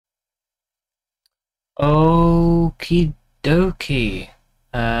Okie dokie.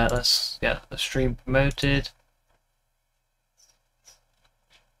 Let's get the stream promoted.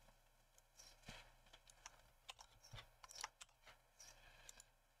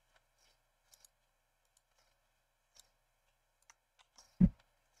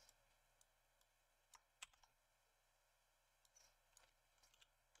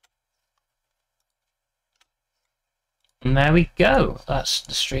 And there we go. The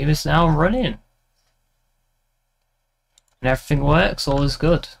stream is now running. And everything works, all is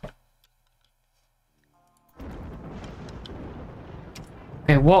good.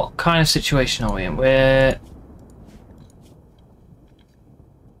 Okay, what kind of situation are we in? We're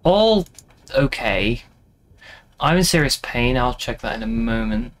all okay. I'm in serious pain, I'll check that in a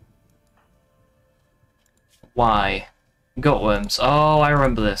moment. Why? Gutworms. Oh, I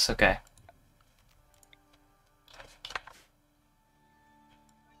remember this, okay.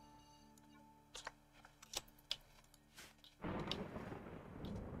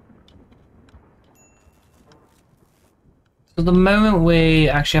 So the moment we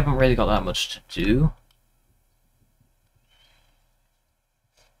actually haven't really got that much to do.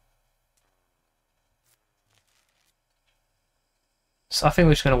 So I think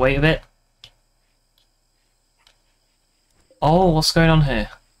we're just going to wait a bit. Oh, what's going on here?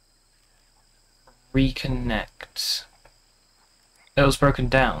 Reconnect. It was broken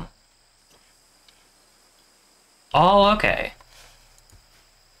down. Oh, okay.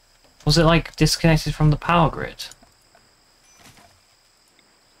 Was it like disconnected from the power grid?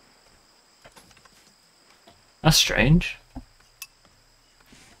 That's strange.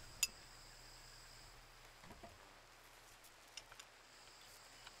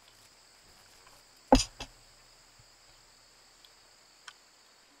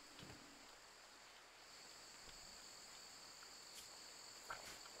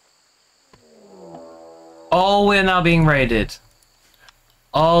 Oh, we're now being raided.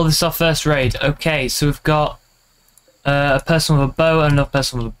 Oh, this is our first raid. Okay, so we've got a person with a bow and another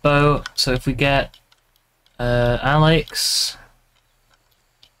person with a bow. So if we get Alex...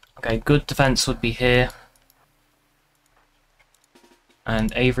 Okay, good defense would be here.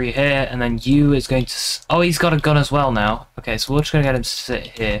 And Avery here, and then you is going to... Oh, he's got a gun as well now. Okay, so we're just going to get him to sit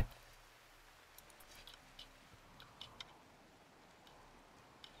here.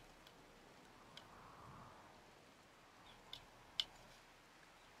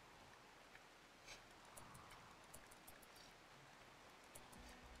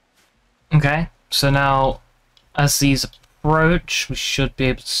 Okay, so now as these approach, we should be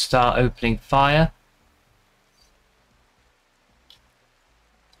able to start opening fire.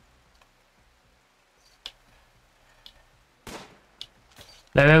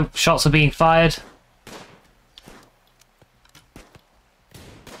 There we go, shots are being fired.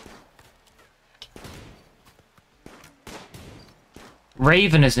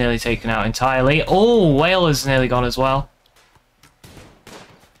 Raven is nearly taken out entirely. Oh, Whale is nearly gone as well.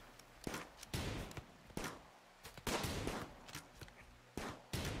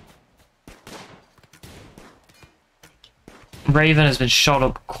 Raven has been shot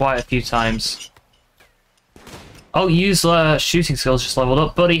up quite a few times. Oh, user shooting skills just leveled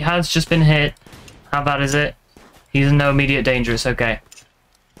up, but he has just been hit. How bad is it? He's in no immediate danger, it's okay.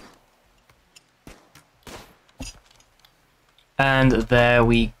 And there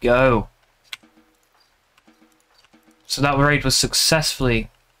we go. So that raid was successfully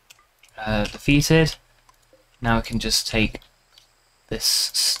defeated. Now we can just take this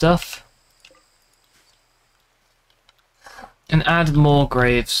stuff and add more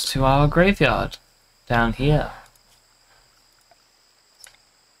graves to our graveyard down here.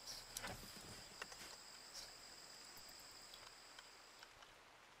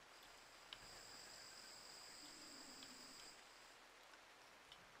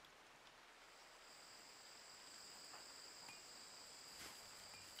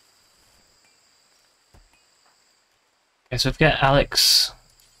 Okay, so we've got Alex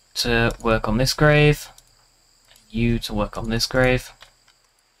to work on this grave, and you to work on this grave.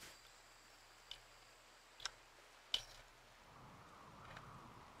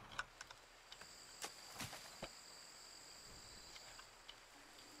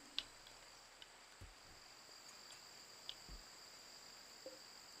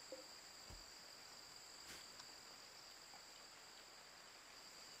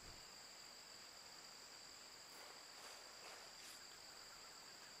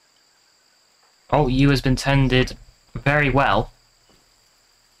 Oh, you has been tended very well.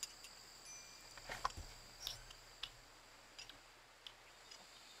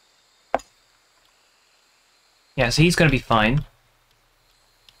 Yeah, so he's going to be fine.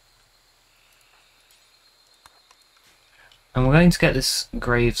 And we're going to get this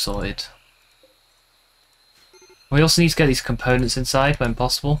grave sorted. We also need to get these components inside when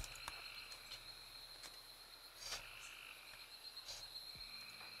possible.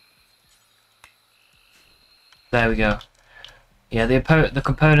 There we go. Yeah, the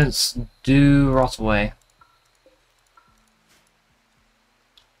components do rot away.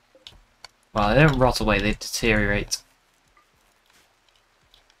 Well, they don't rot away, they deteriorate.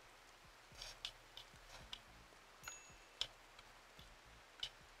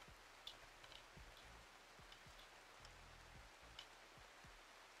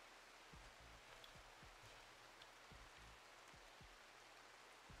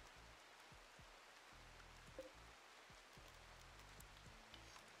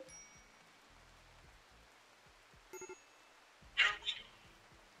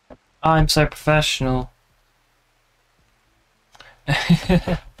 I'm so professional.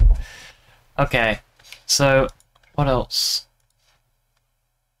 Okay, so what else?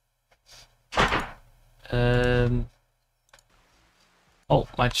 Oh,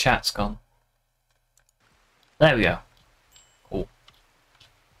 my chat's gone. There we go. Cool.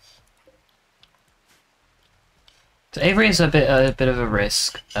 So Avery is a bit of a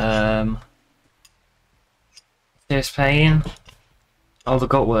risk. There's pain. Oh, the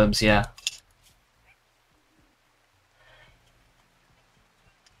gutworms, yeah.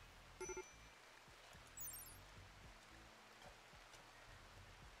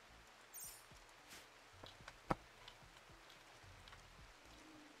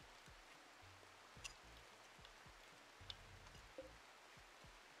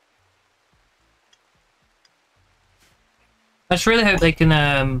 I just really hope they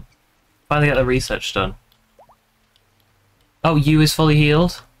can finally get the research done. Oh, Yu is fully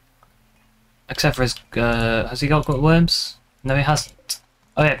healed. Except for his, has he got gutworms? No, he hasn't.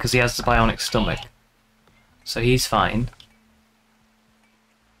 Oh yeah, because he has the bionic stomach. So he's fine.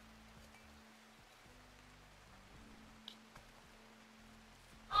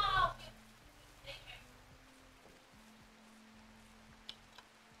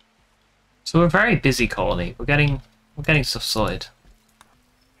 So we're a very busy colony. We're getting stuff sorted.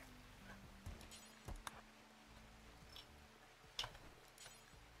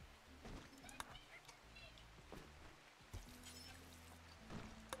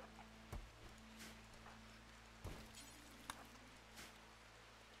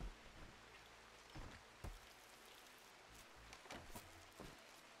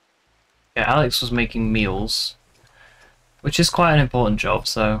 Yeah, Alex was making meals, which is quite an important job,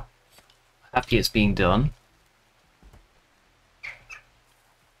 so happy it's being done.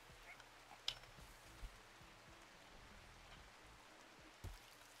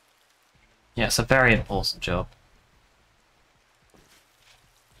 Yeah, it's a very important job.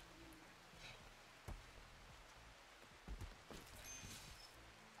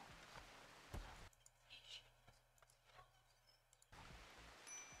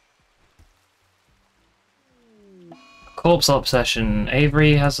 Corpse obsession.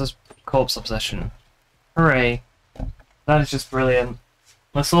 Avery has a corpse obsession. Hooray. That is just brilliant.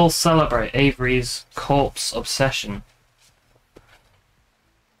 Let's all celebrate Avery's corpse obsession.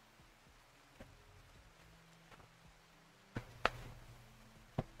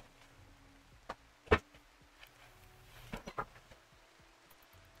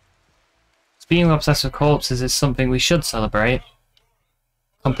 Being obsessed with corpses is something we should celebrate.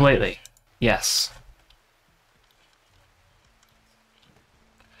 Completely. Yes.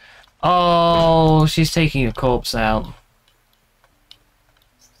 Oh, she's taking a corpse out.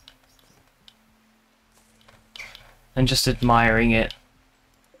 And just admiring it.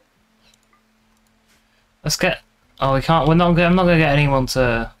 Let's get... Oh, we can't... I'm not gonna get anyone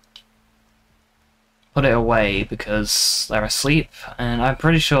to put it away because they're asleep. And I'm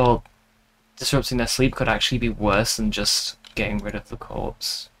pretty sure disrupting their sleep could actually be worse than just getting rid of the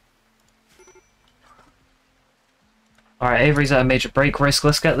corpse. Alright, Avery's at a major break risk.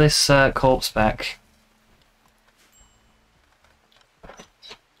 Let's get this corpse back.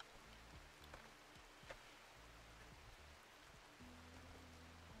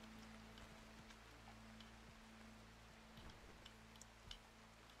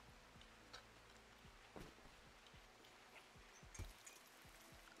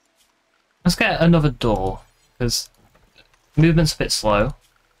 Let's get another door, because movement's a bit slow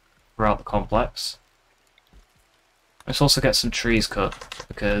throughout the complex. Let's also get some trees cut,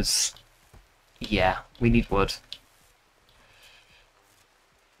 because, yeah, we need wood.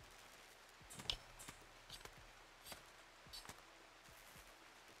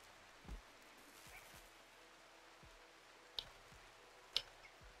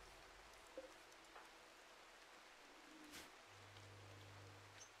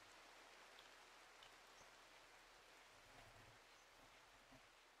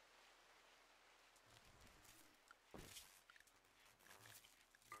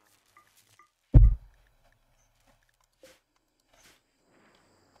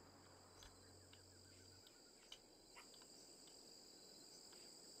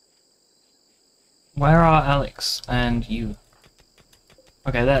 Where are Alex and you?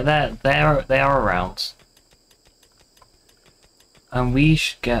 Okay, they are around. And we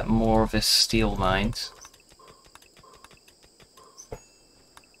should get more of this steel mines.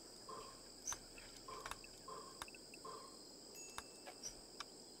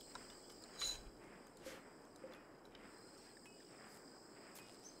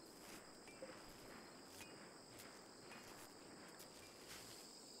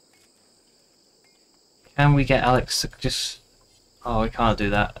 Can we get Alex to just... Oh, we can't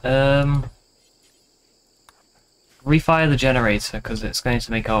do that. Refire the generator, because it's going to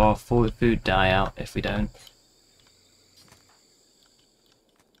make our food die out if we don't.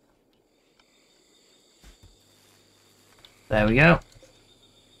 There we go.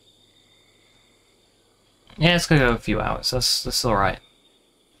 Yeah, it's gonna go a few hours. That's alright.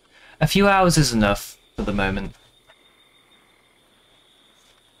 A few hours is enough for the moment.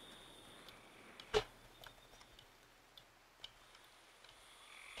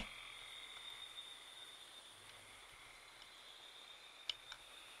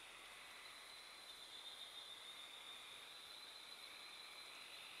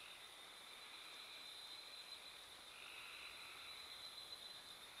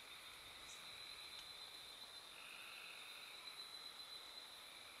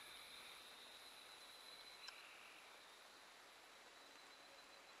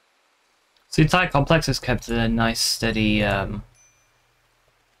 So the entire complex is kept at a nice steady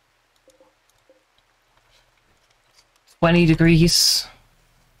 20 degrees.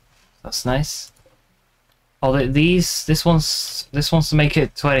 That's nice. Oh, this wants to make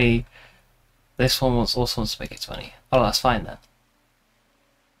it 20. This one also wants to make it 20. Oh, that's fine then.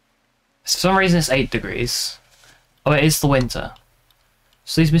 For some reason it's 8 degrees. Oh, it is the winter.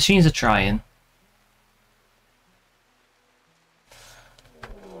 So these machines are trying.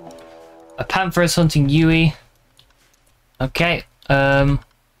 A panther is hunting Yui. Okay, let's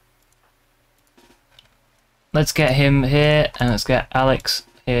get him here, and let's get Alex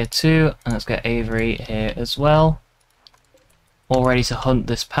here too, and let's get Avery here as well. All ready to hunt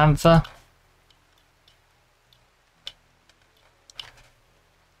this panther.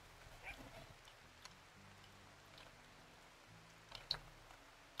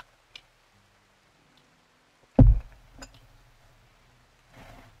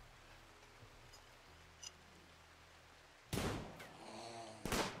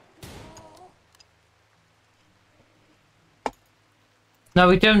 No,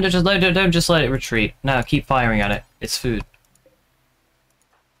 we don't just let it retreat. No, keep firing at it. It's food.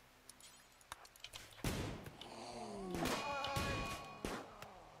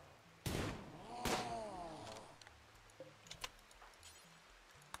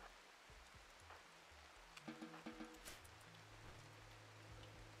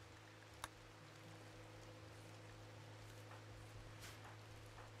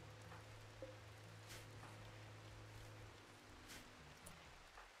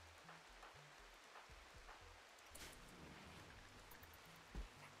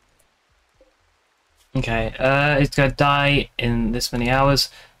 Okay, it's gonna die in this many hours.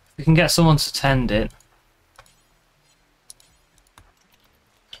 If we can get someone to tend it,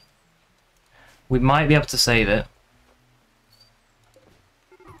 we might be able to save it.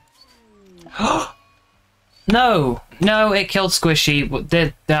 No! No, it killed Squishy.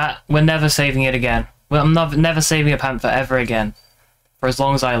 Did that. We're never saving it again. Well, I'm never saving a panther ever again. For as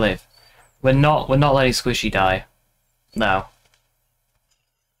long as I live. We're not letting Squishy die. No.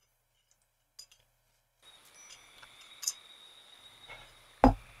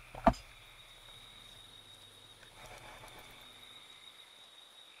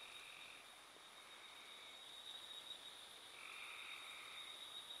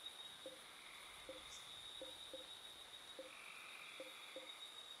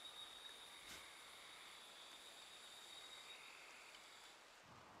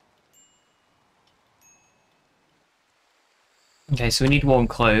 Okay, so we need warm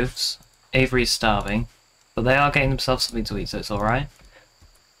clothes. Avery's starving. But they are getting themselves something to eat, so it's alright.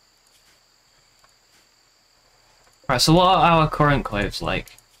 Alright, so what are our current clothes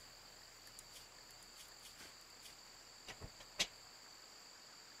like?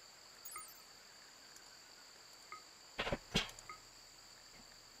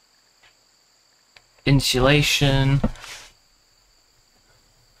 Insulation.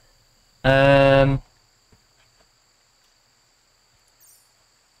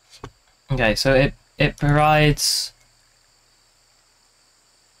 Okay, so it provides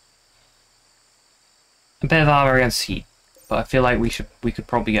a bit of armor against heat, but I feel like we could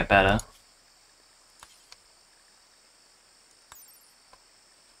probably get better.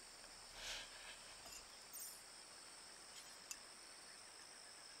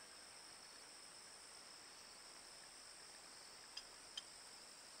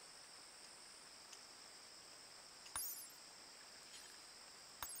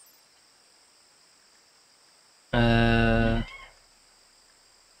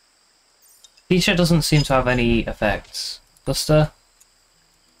 T-shirt doesn't seem to have any effects. Buster?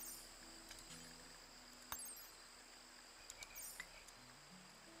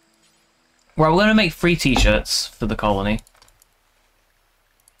 Well, we're going to make 3 T-shirts for the colony.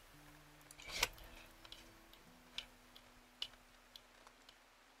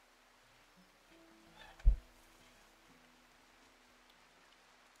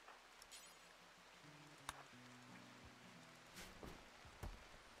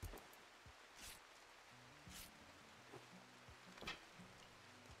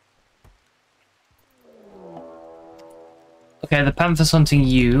 Okay, the Panther's hunting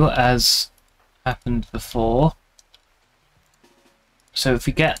you, as happened before. So if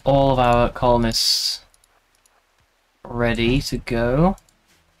we get all of our colonists ready to go...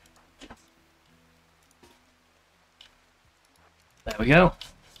 There we go.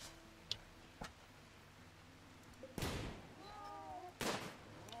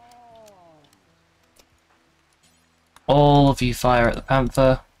 All of you fire at the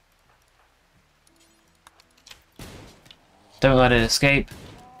Panther. Don't let it escape.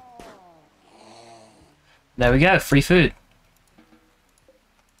 There we go, free food.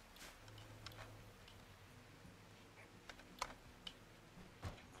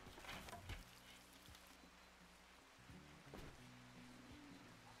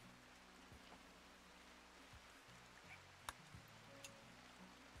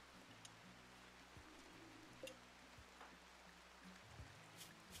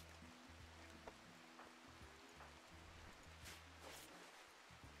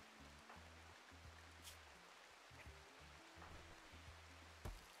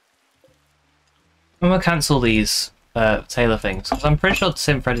 I'm gonna cancel these Taylor things because I'm pretty sure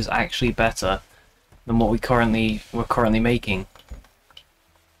Synthread is actually better than what we're currently making.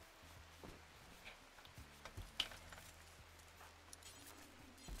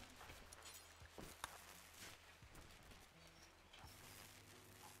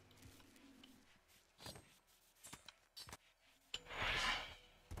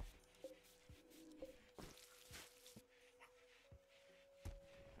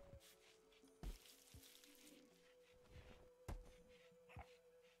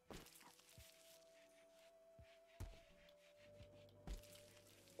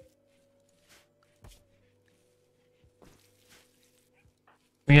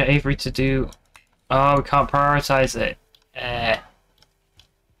 We get Avery to do... Oh, we can't prioritize it.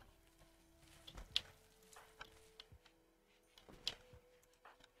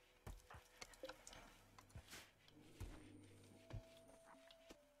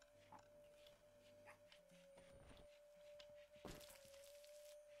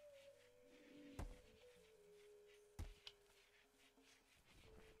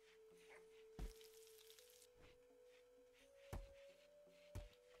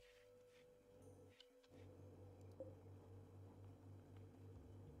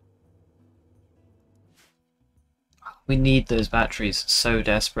 We need those batteries so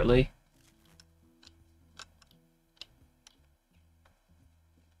desperately.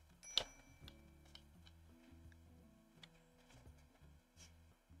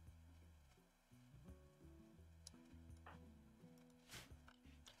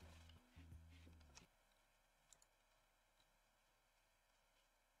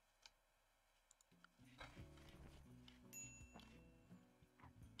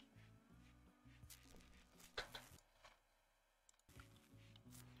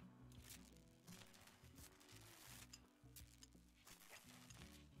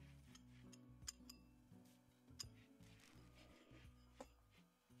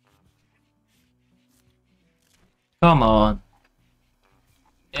 Come on.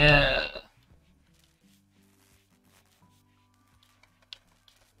 Yeah.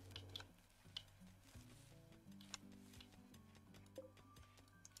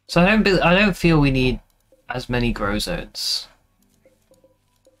 So I don't feel we need as many grow zones.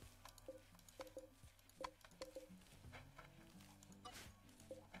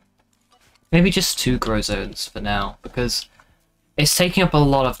 Maybe just 2 grow zones for now, because it's taking up a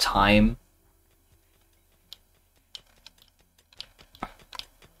lot of time.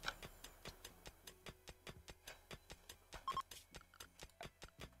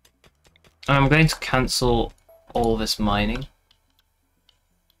 I'm going to cancel all this mining.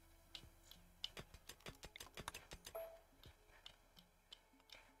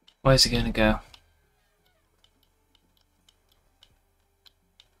 Where's he going to go?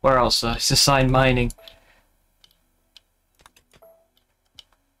 Where else? It's assigned mining.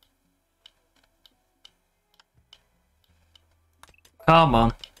 Come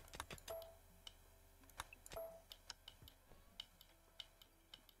on.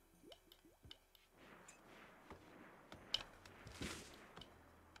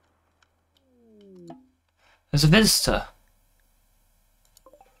 There's a visitor.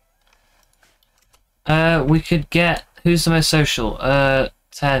 We could get... Who's the most social?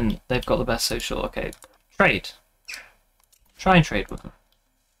 10. They've got the best social. Okay. Trade. Try and trade with them.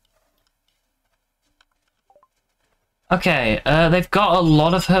 Okay, they've got a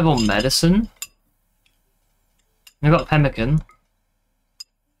lot of herbal medicine. They've got pemmican.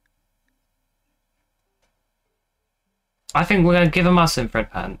 I think we're going to give them our Synthread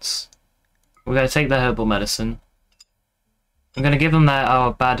pants. We're going to take their herbal medicine. I'm going to give them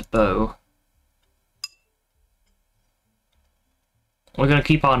our bad bow. We're going to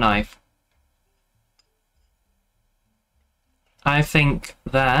keep our knife. I think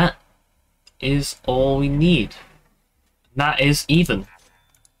that is all we need. That is even.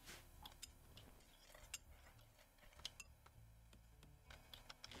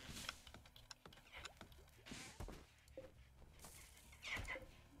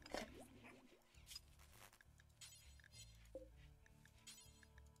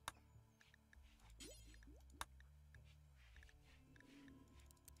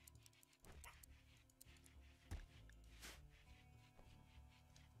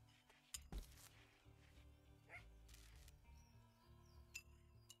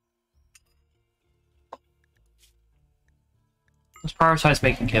 Let's prioritize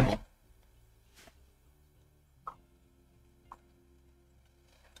making kibble.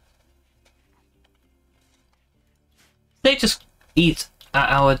 They just eat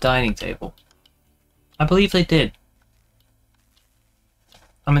at our dining table. I believe they did.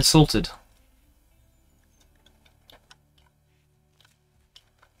 I'm insulted.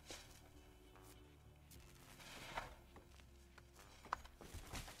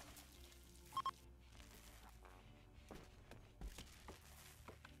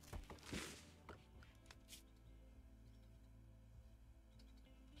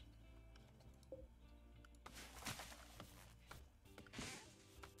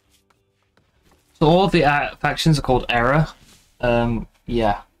 So all of the factions are called Error.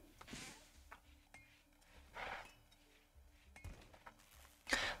 Yeah.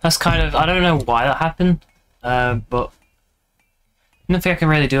 That's kind of... I don't know why that happened, but nothing I can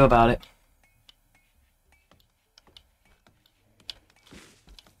really do about it.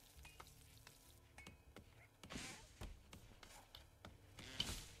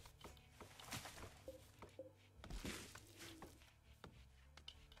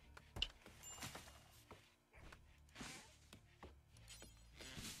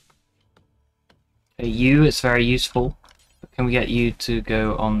 You, it's very useful. Can we get you to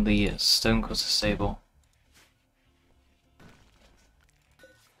go on the Stonecutter stable?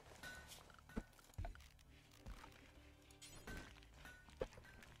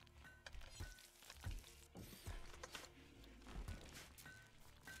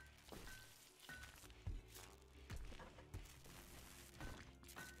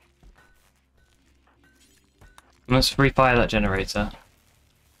 Let's refire that generator.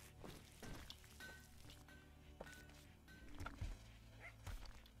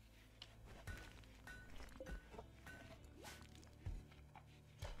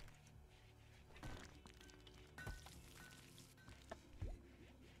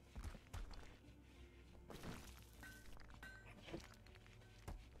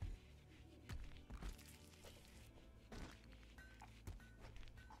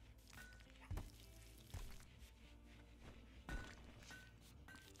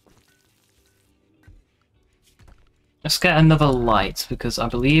 Let's get another light, because I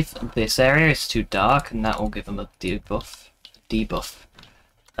believe this area is too dark, and that will give them a debuff.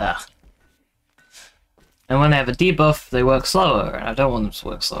 Ah. And when they have a debuff, they work slower, and I don't want them to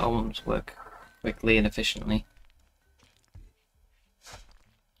work slow, I want them to work quickly and efficiently.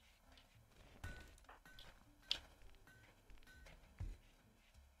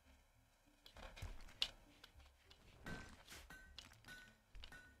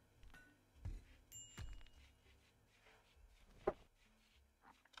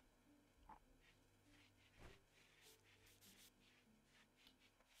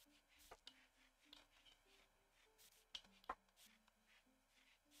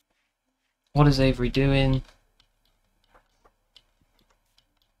 What is Avery doing?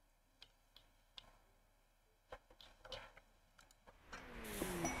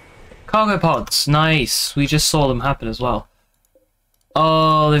 Cargo pods, nice. We just saw them happen as well.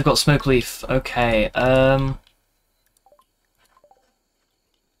 Oh, they've got smoke leaf. Okay.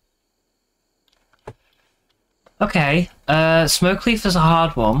 Okay. Smoke leaf is a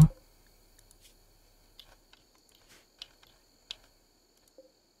hard one.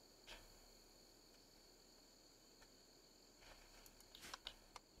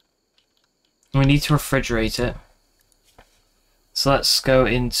 We need to refrigerate it. So let's go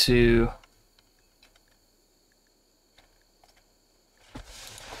into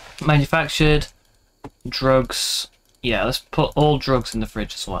manufactured drugs. Yeah, let's put all drugs in the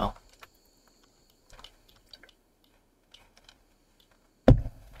fridge as well.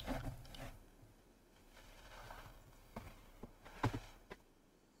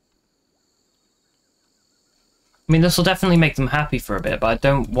 I mean, this will definitely make them happy for a bit, but I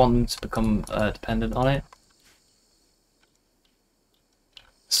don't want them to become dependent on it.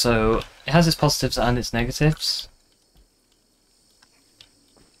 So, it has its positives and its negatives.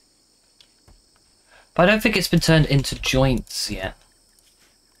 But I don't think it's been turned into joints yet.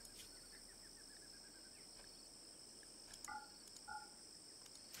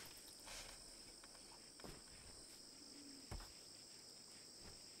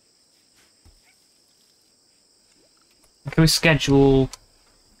 Can we schedule...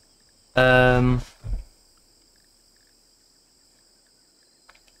 Yeah,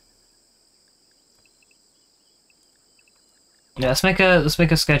 let's make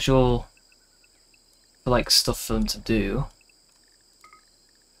a schedule for like stuff for them to do.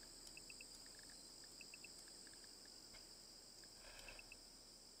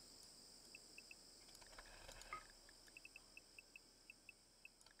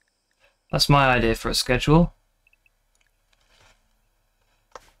 That's my idea for a schedule.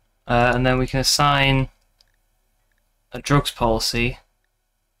 And then we can assign a drugs policy.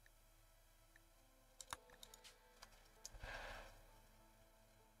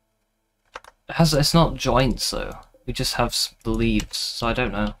 It's not joints though. We just have the leads, so I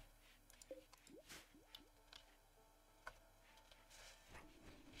don't know.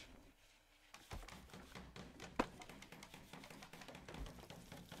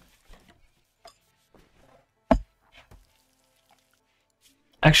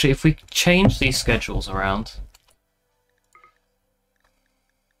 Actually, if we change these schedules around...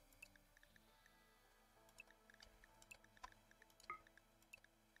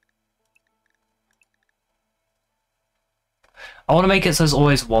 I want to make it so there's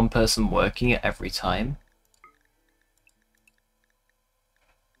always one person working it every time.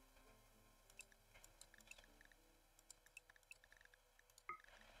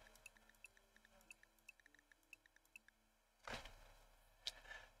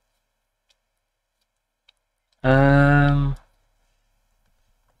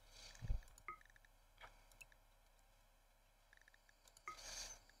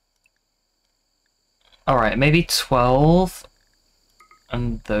 Alright, maybe 12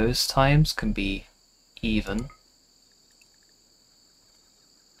 and those times can be even.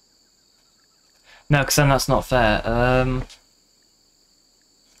 No, because then that's not fair.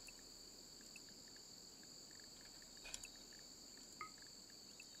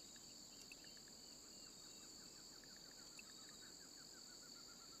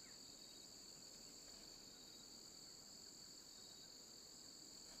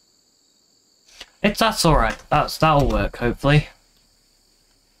 That's alright. That'll work, hopefully.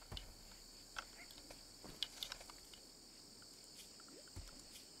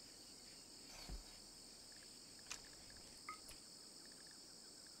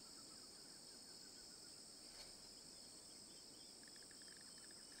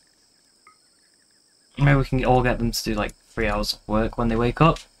 Maybe we can all get them to do like 3 hours of work when they wake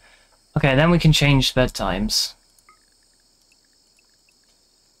up. Okay, then we can change bedtimes.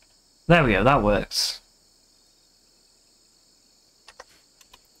 There we go, that works.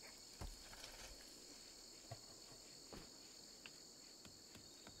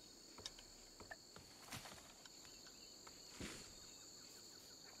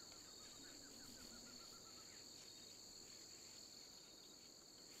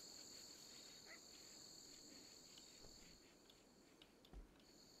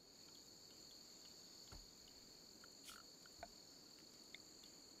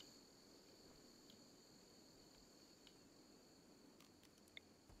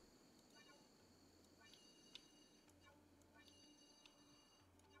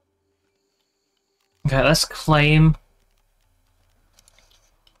 Okay, let's claim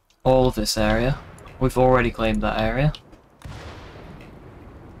all of this area. We've already claimed that area.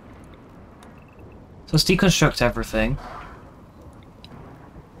 So let's deconstruct everything.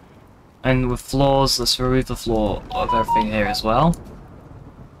 And with floors, let's remove the floor of everything here as well.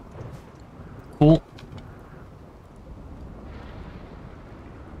 Cool.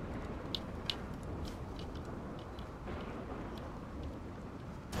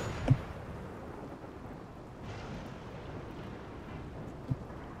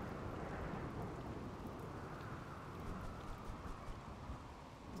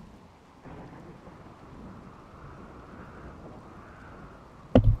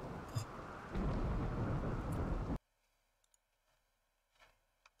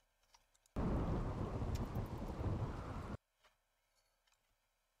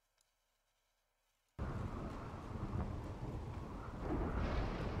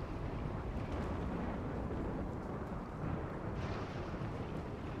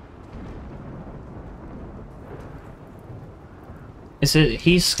 Is it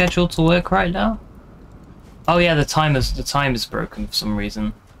he's scheduled to work right now? Oh yeah, the time is broken for some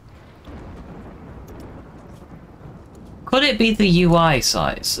reason. Could it be the UI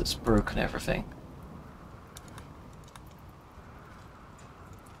size that's broken everything?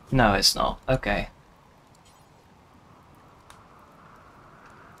 No, it's not. Okay.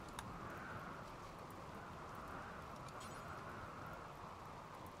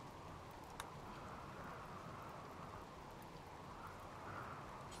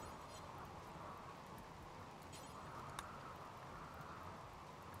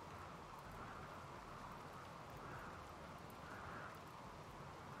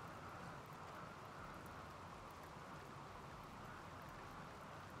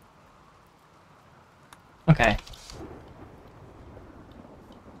 Okay.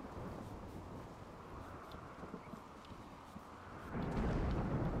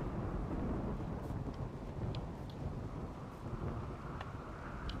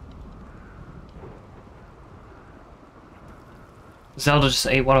 Zelda just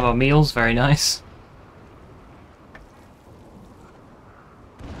ate one of our meals, very nice.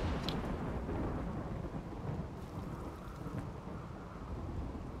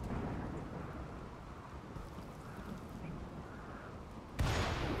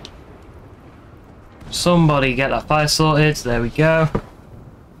 Somebody get that fire sorted, there we go.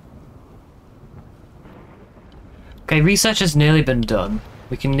 Okay, research has nearly been done.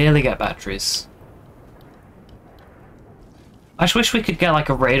 We can nearly get batteries. I just wish we could get like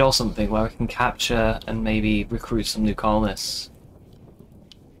a raid or something where we can capture and maybe recruit some new colonists.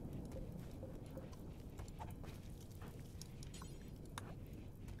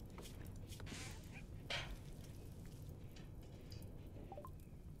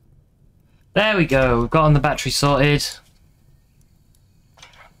 There we go, we've gotten the battery sorted.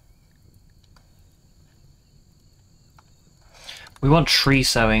 We want tree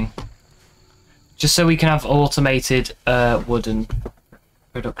sowing. Just so we can have automated wooden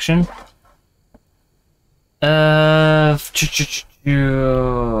production. Okay,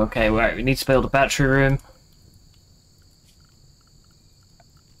 right, we need to build a battery room.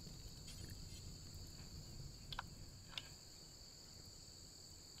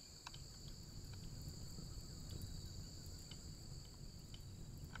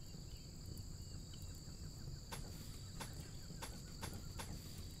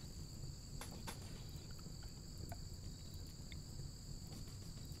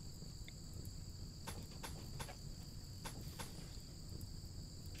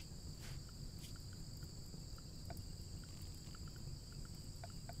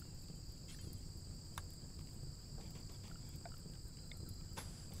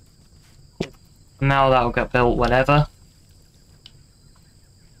 Now that'll get built whenever.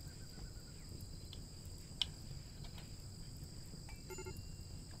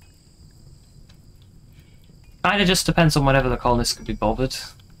 Kinda just depends on whenever the colonists can be bothered.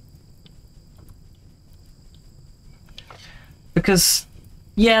 Because,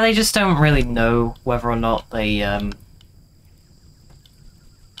 yeah, they just don't really know whether or not they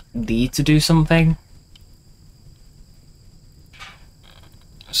need to do something.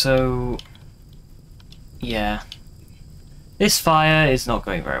 So, yeah. This fire is not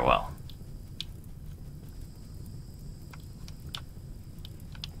going very well.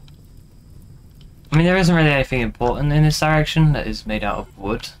 I mean, there isn't really anything important in this direction that is made out of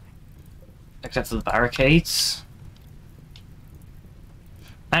wood. Except for the barricades.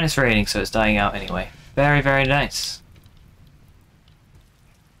 And it's raining, so it's dying out anyway. Very, very nice.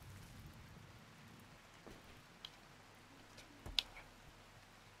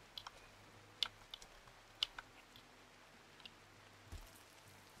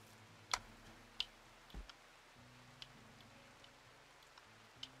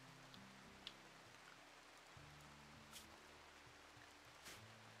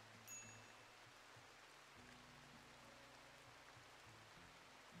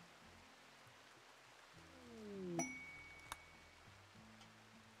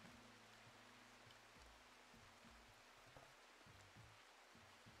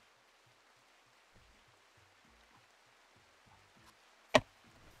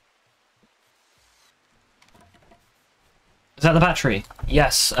 Is that the battery?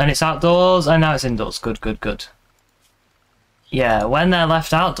 Yes, and it's outdoors, and now it's indoors. Good, good, good. Yeah, when they're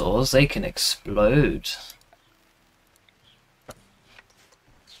left outdoors, they can explode.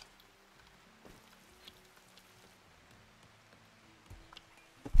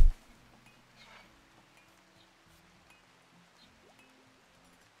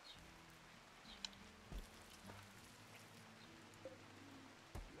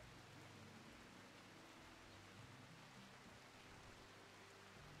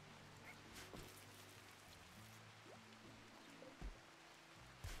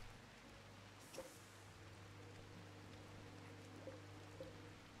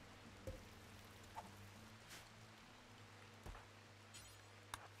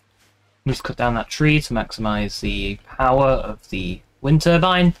 Let's cut down that tree to maximize the power of the wind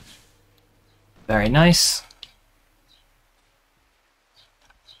turbine. Very nice.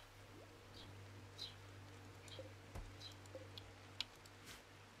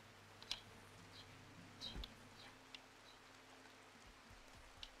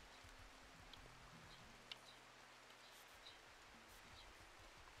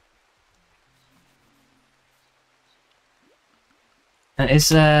 And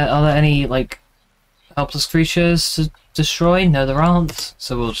are there any, like, helpless creatures to destroy? No, there aren't,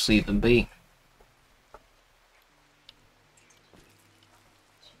 so we'll just leave them be.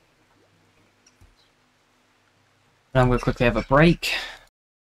 Now I'm going to quickly have a break.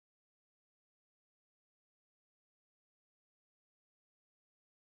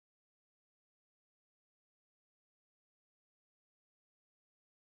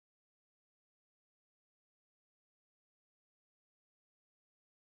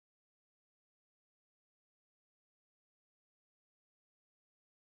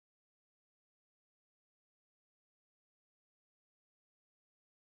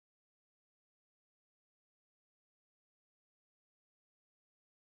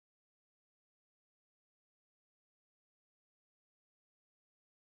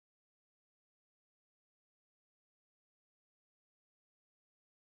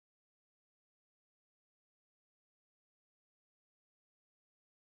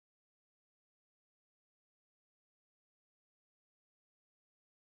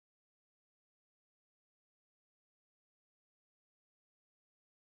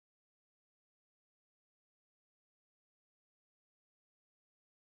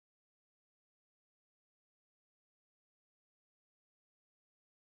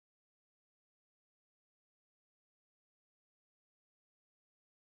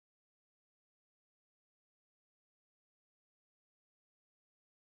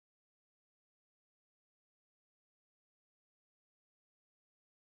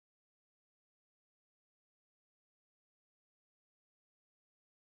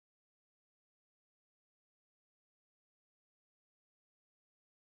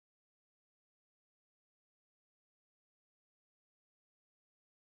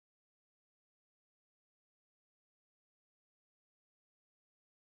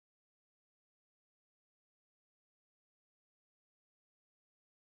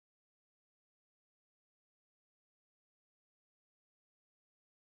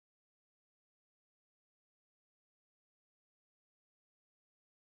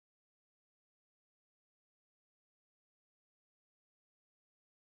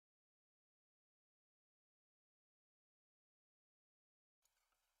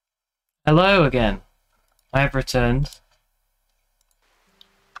 Hello again. I have returned.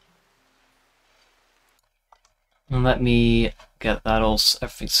 And let me get that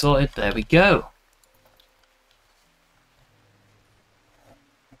everything sorted. There we go.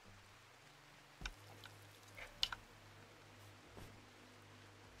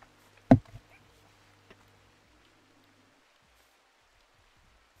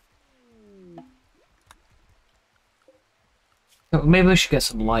 Maybe we should get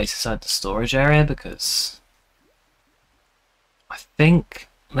some lights inside the storage area, because I think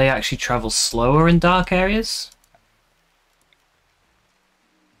they actually travel slower in dark areas.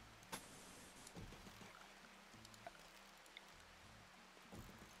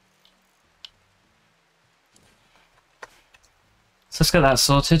 So let's get that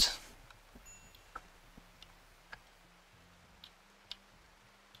sorted.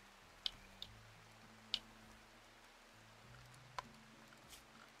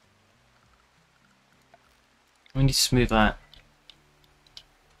 We need to smooth that.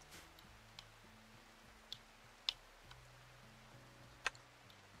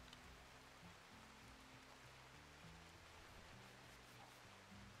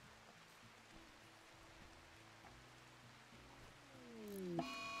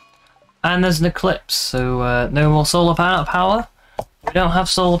 And there's an eclipse, so no more solar power. We don't have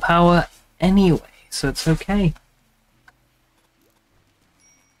solar power anyway, so it's okay.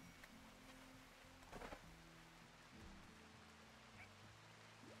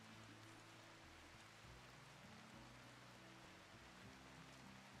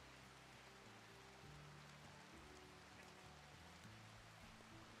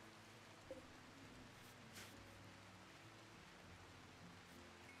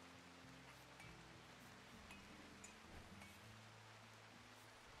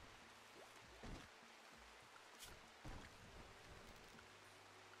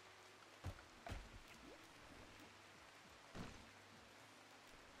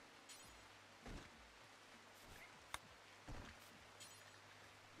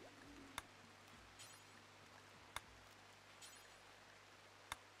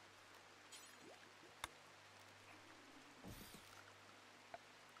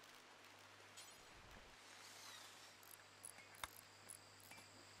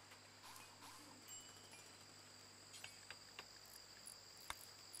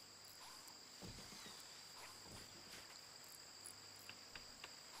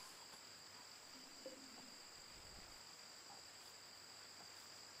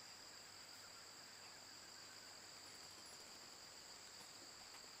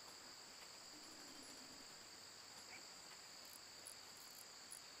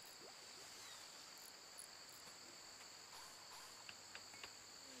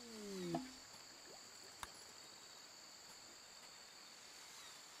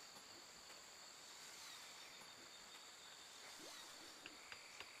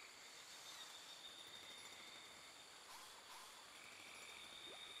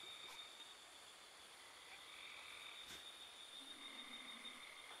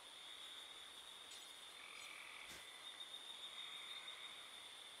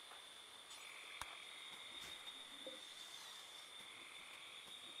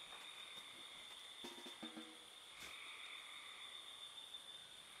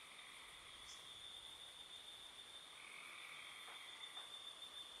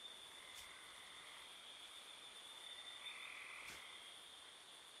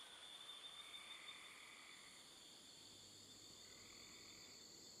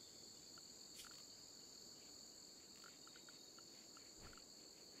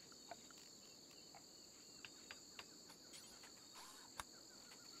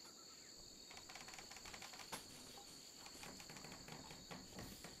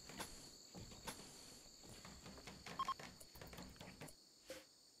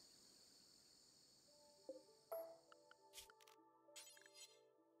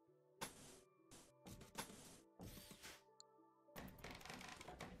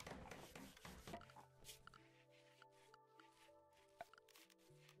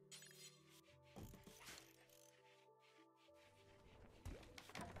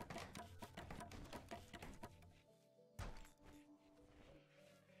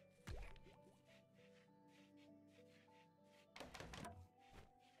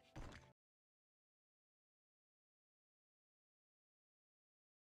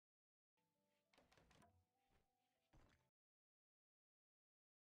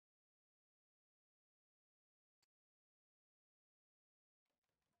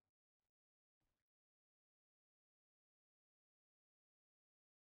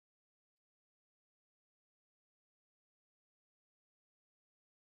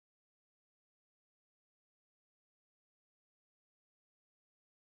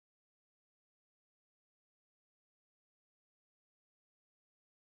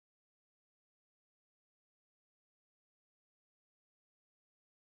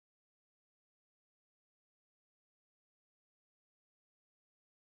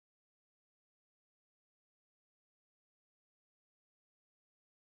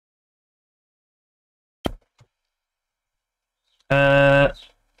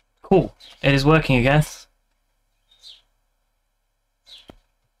 Cool. It is working again.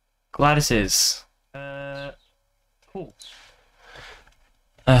 Glad it is. Cool.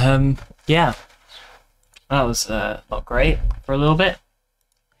 Yeah. That was, not great for a little bit.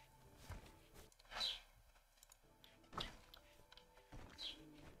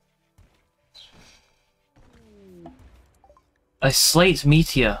 A slate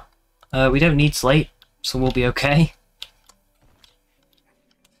meteor. We don't need slate, so we'll be okay.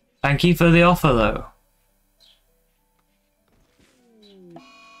 Thank you for the offer, though.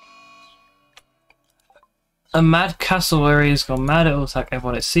 A mad cassowary has gone mad. It will attack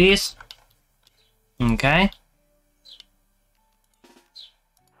everyone it sees. Okay.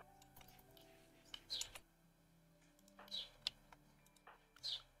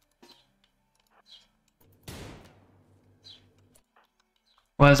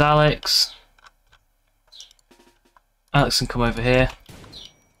 Where's Alex? Alex can come over here.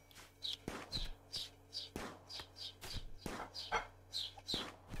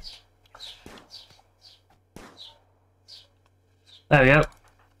 There we go.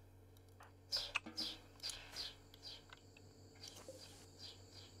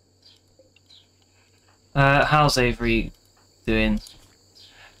 How's Avery doing?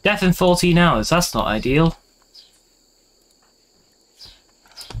 Death in 14 hours, that's not ideal.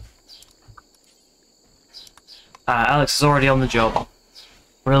 Alex is already on the job.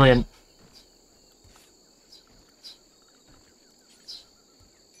 Brilliant.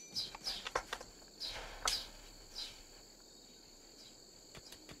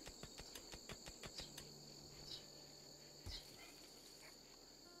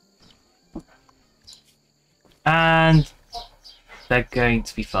 And they're going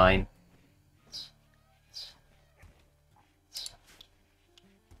to be fine.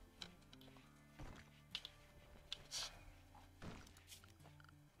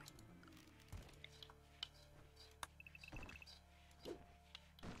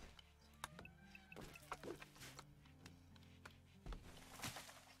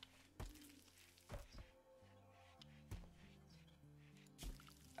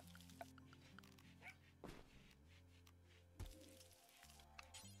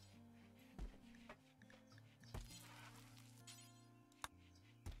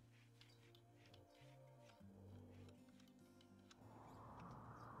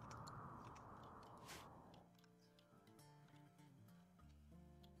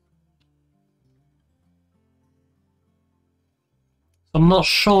 I'm not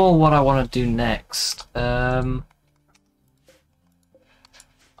sure what I want to do next. I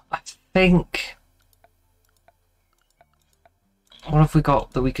think... What have we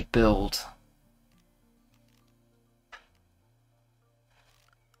got that we could build?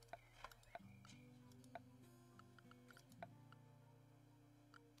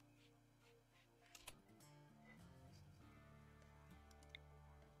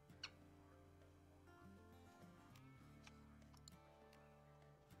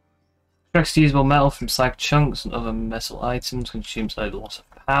 Extracts usable metal from slag chunks and other metal items, consumes a lot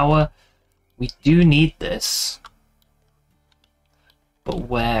of power. We do need this. But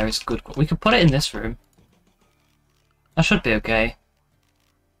where is good? We could put it in this room. That should be okay.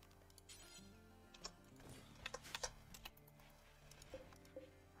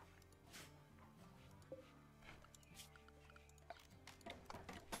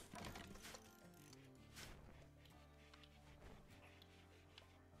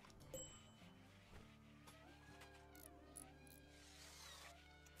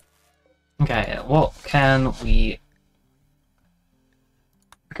 Okay, what can we...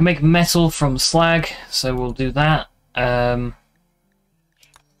 We can make metal from slag, so we'll do that. And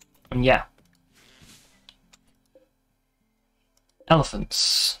yeah.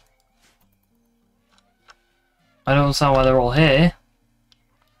 Elephants. I don't understand why they're all here.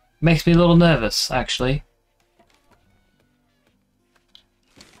 Makes me a little nervous, actually.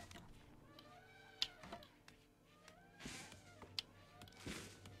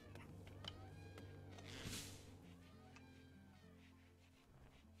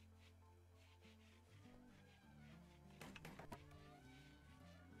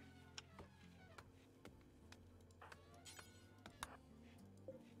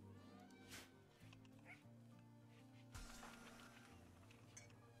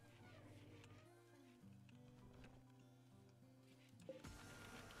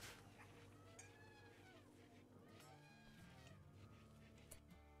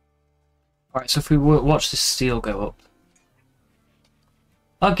 Alright, so if we watch this steel go up.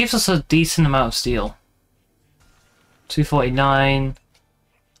 Oh, it gives us a decent amount of steel. 249,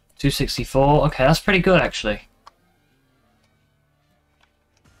 264. Okay, that's pretty good, actually.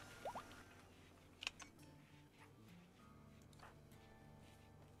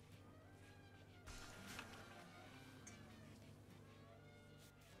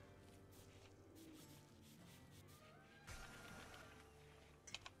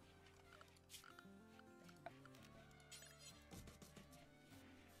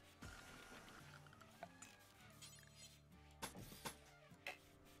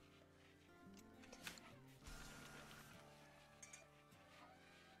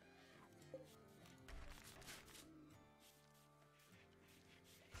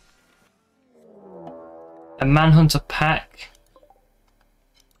 A manhunter pack.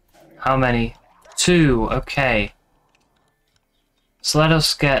 How many? 2, okay. So let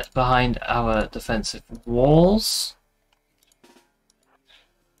us get behind our defensive walls.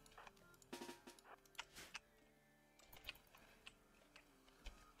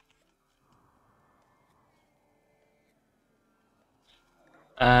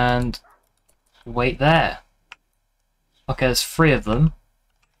 And wait there. Okay, there's 3 of them.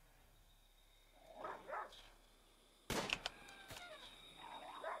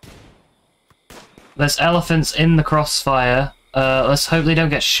 There's elephants in the crossfire. Let's hope they don't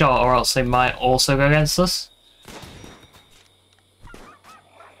get shot, or else they might also go against us.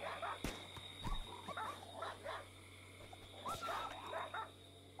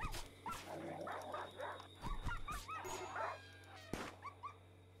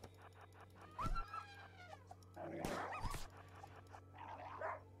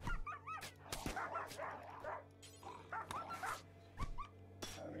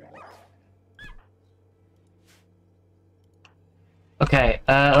 Okay,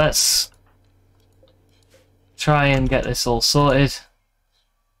 let's try and get this all sorted.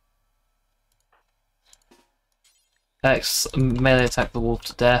 X melee attack the wolf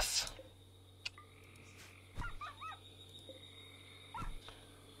to death.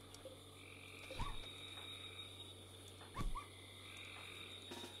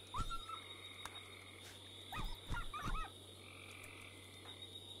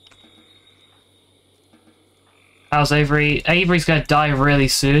 How's Avery? Avery's gonna die really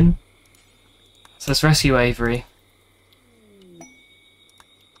soon. So let's rescue Avery.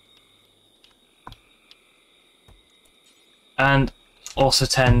 And also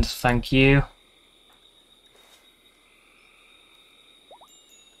tend, thank you.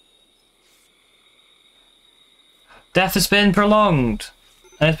 Death has been prolonged.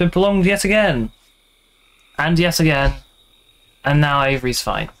 And it's been prolonged yet again. And yet again. And now Avery's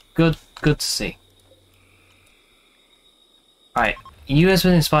fine. Good to see. Right, you has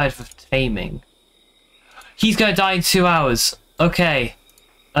been inspired for taming. He's gonna die in 2 hours. Okay.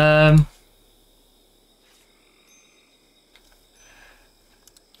 Can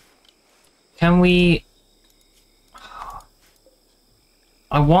we...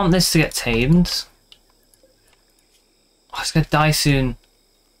 I want this to get tamed. Oh, it's gonna die soon.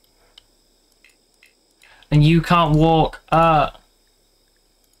 And you can't walk.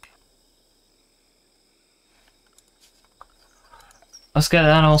 Let's get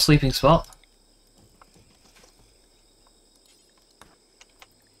an animal sleeping spot.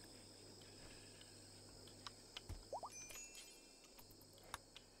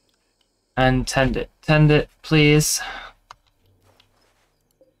 And tend it. Tend it, please.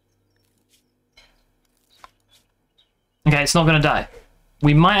 Okay, it's not gonna die.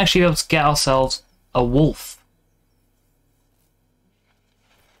 We might actually be able to get ourselves a wolf.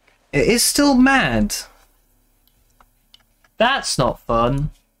 It is still mad. That's not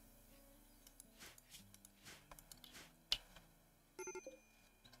fun.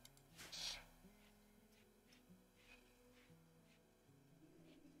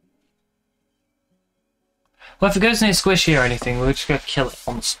 Well, if it goes near squishy or anything, we'll just go kill it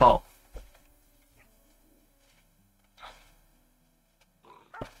on the spot.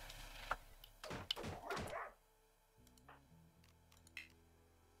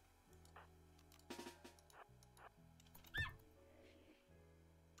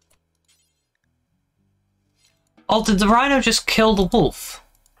 Oh, did the rhino just kill the wolf?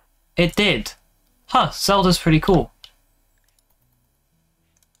 It did. Huh, Zelda's pretty cool.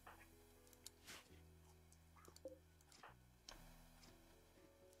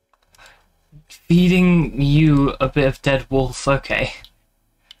 Feeding you a bit of dead wolf, okay.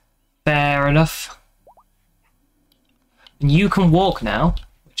 Fair enough. And you can walk now,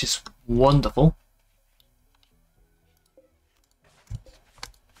 which is wonderful.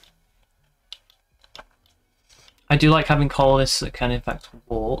 I do like having colonists that can in fact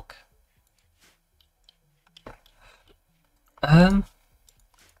walk.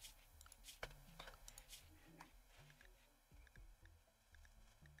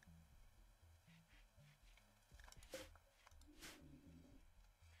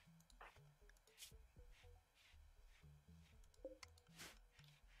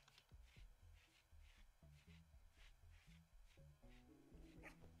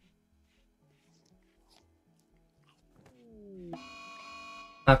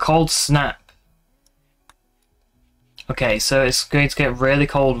 A cold snap. Okay, so it's going to get really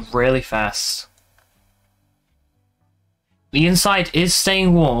cold really fast. The inside is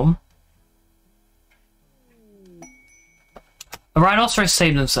staying warm. A rhinoceros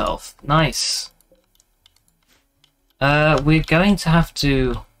saved himself. Nice. We're going to have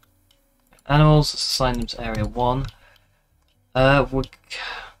to... Animals, assign them to Area 1. Can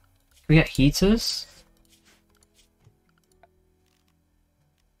we get heaters?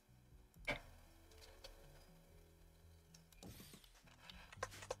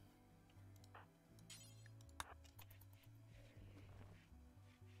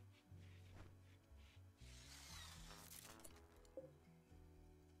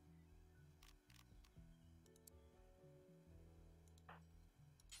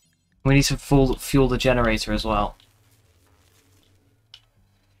 We need to fuel the generator as well.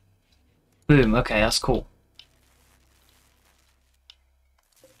 Boom, okay, that's cool.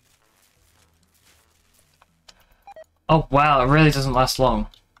 Oh wow, it really doesn't last long.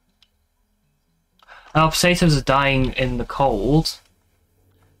 Our potatoes are dying in the cold.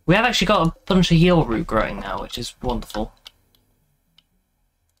 We have actually got a bunch of heal root growing now, which is wonderful.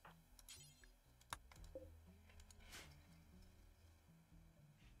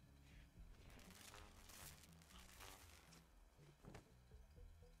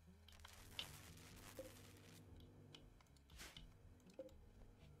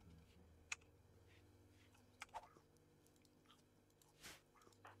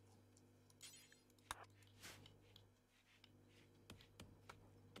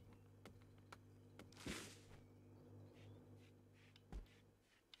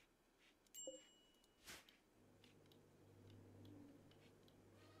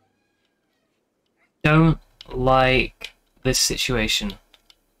 Don't like this situation.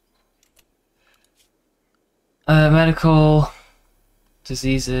 Medical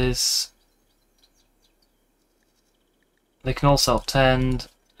diseases. They can all self-tend.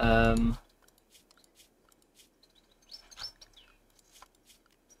 Yeah,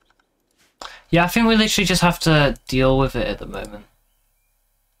 I think we literally just have to deal with it at the moment.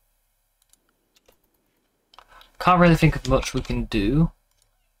 Can't really think of much we can do.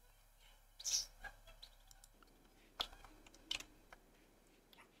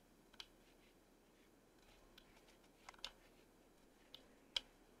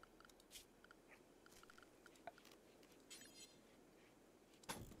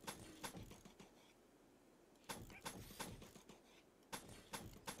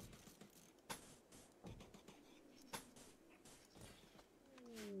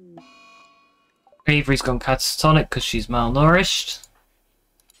 Avery's gone catatonic because she's malnourished.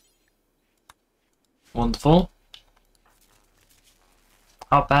 Wonderful.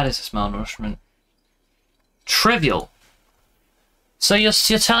 How bad is this malnourishment? Trivial. So you're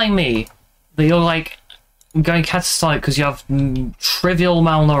telling me that you're like going catatonic because you have trivial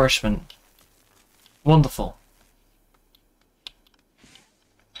malnourishment. Wonderful.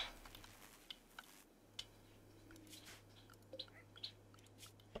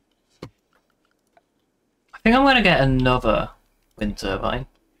 I think I'm going to get another wind turbine.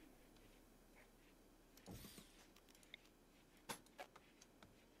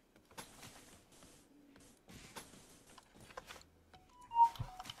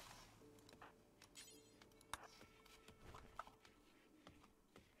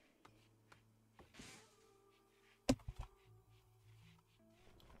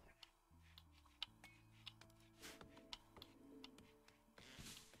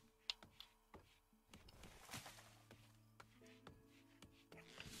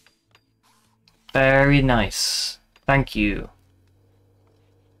 Very nice. Thank you.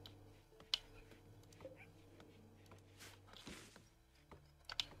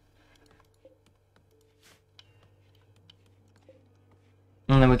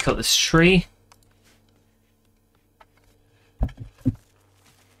 And then we cut this tree.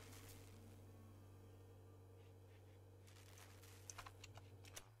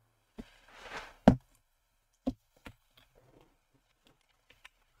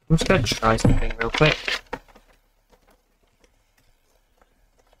 I'm just going to try something real quick.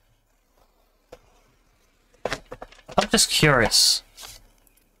 I'm just curious.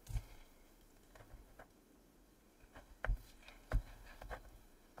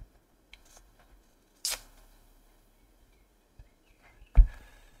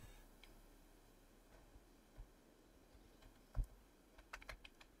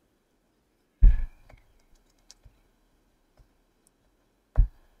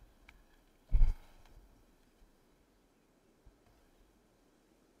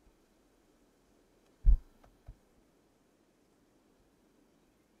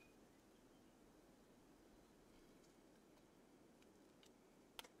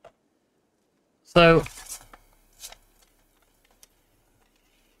 So,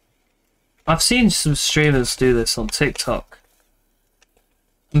 I've seen some streamers do this on TikTok.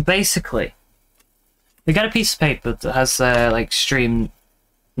 And basically, They get a piece of paper that has their like stream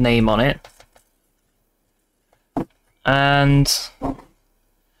name on it, and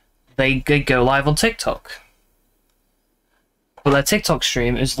they go live on TikTok. But their TikTok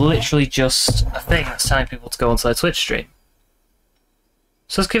stream is literally just a thing that's telling people to go onto their Twitch stream.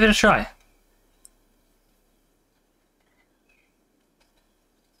 So let's give it a try.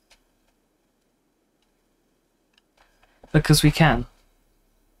 Because we can.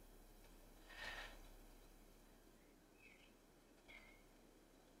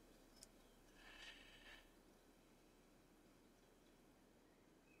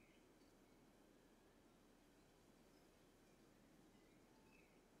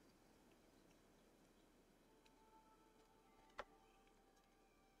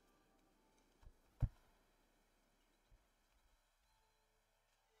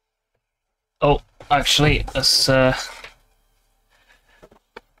 Oh, actually, let's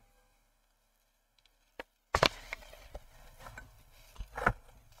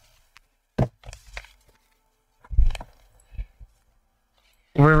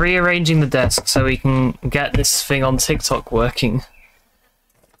we're rearranging the desk so we can get this thing on TikTok working.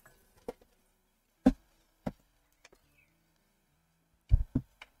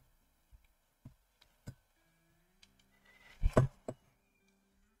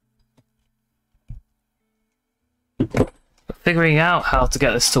 Figuring out how to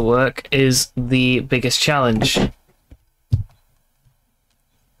get this to work is the biggest challenge.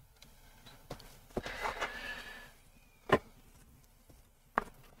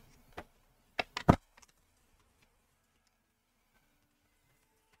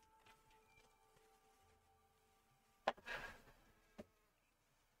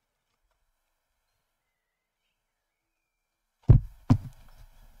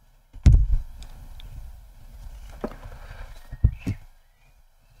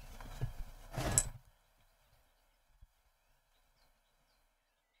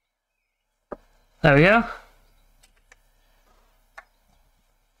 There we go.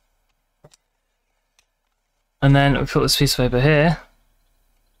 And then we put this piece of paper here.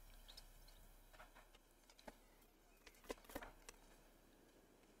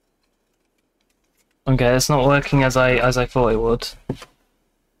 Okay, it's not working as I thought it would.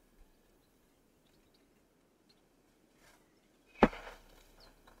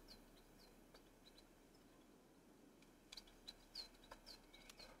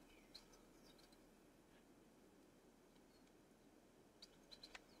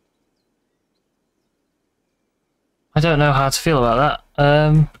 I don't know how to feel about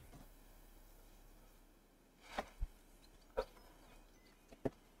that.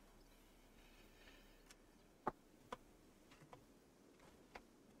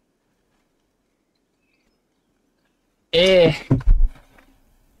 Eh.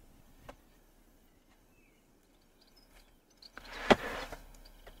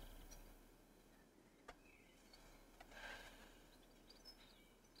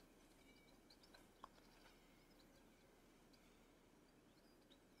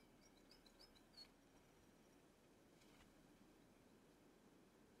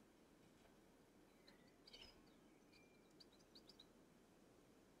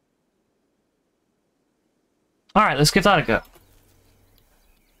 Alright, let's give that a go.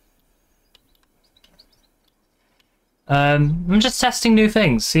 I'm just testing new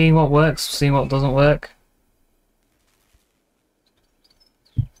things, seeing what works, seeing what doesn't work.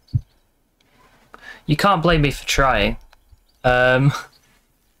 You can't blame me for trying.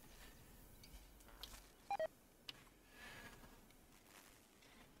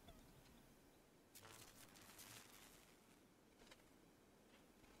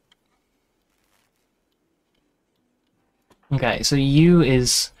 Okay, so U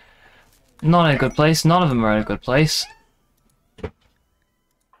is not in a good place. None of them are in a good place.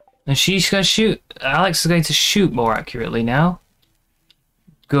 And she's going to shoot. Alex is going to shoot more accurately now.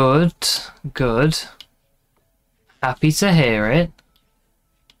 Good, good. Happy to hear it.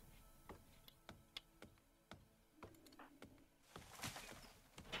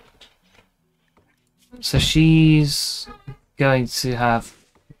 So she's going to have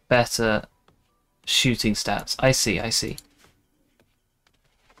better shooting stats. I see, I see.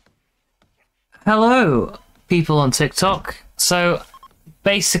 Hello, people on TikTok. So,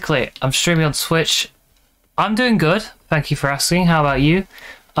 basically, I'm streaming on Twitch. I'm doing good. Thank you for asking. How about you?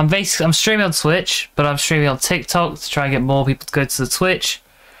 I'm streaming on Twitch, but I'm streaming on TikTok to try and get more people to go to the Twitch.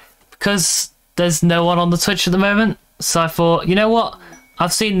 Because there's no one on the Twitch at the moment. So I thought, you know what?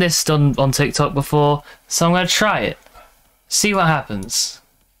 I've seen this done on TikTok before, so I'm going to try it. See what happens.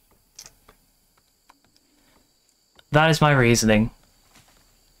 That is my reasoning.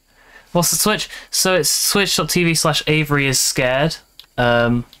 What's the Twitch? So it's twitch.tv/Avery is scared.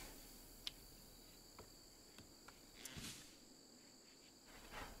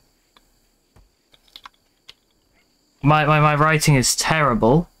 My writing is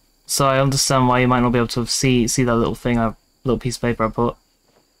terrible, so I understand why you might not be able to see that little thing, little piece of paper I put.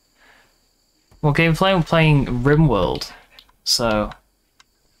 What game playing? We're playing Rimworld. So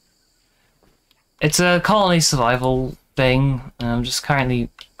it's a colony survival thing, and I'm just currently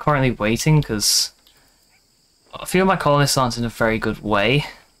waiting because a few of my colonists aren't in a very good way,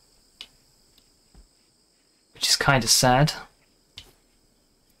 which is kind of sad.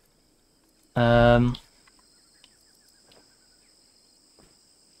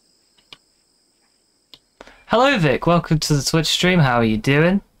 Hello Vic, welcome to the Twitch stream. How are you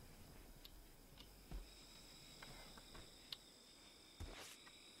doing?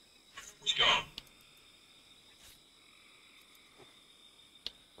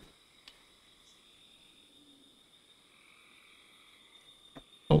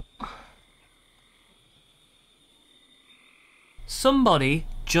 Oh. Somebody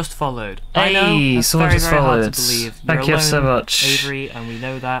just followed. Hey, I know, someone very, just very followed. hard to believe. Thank you so much, Avery, and we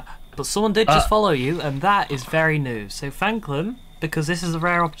know that. But someone did just follow you, and that is very new. So thank them, because this is a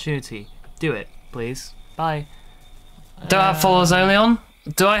rare opportunity. Do it, please. Bye. Do I have followers only on?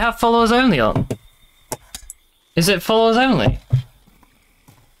 Do I have followers only on? Is it followers only?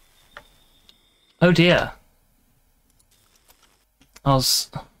 Oh dear.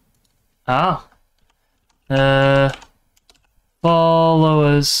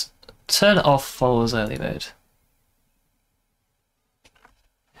 Followers. Turn off followers only mode.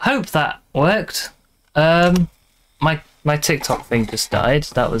 Hope that worked. My TikTok thing just died.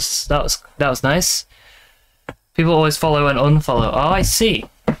 That was nice. People always follow and unfollow. Oh, I see.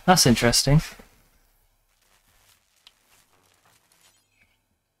 That's interesting.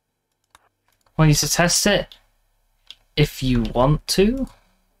 Want you to test it? If you want to?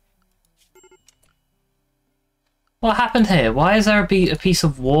 What happened here? Why is there a piece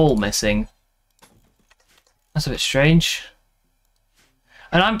of wall missing? That's a bit strange.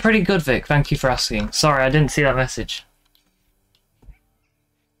 And I'm pretty good, Vic. Thank you for asking. Sorry, I didn't see that message.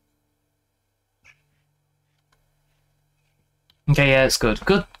 Okay, yeah, it's good.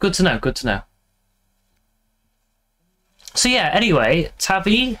 Good to know. Good to know. So yeah. Anyway,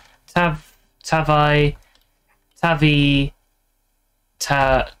 Tavi. I'm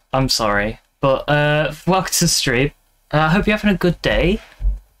sorry, but welcome to the stream. I hope you're having a good day,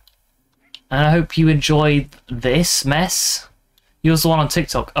 and I hope you enjoyed this mess. You was the one on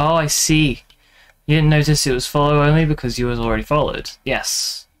TikTok. Oh, I see. You didn't notice it was follow only because you was already followed.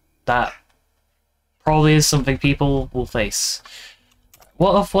 Yes, that probably is something people will face.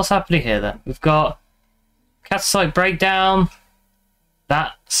 What's happening here then? We've got Catastrophic Breakdown.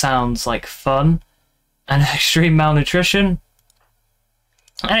 That sounds like fun. And extreme malnutrition.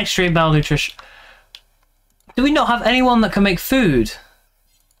 And extreme malnutrition. Do we not have anyone that can make food?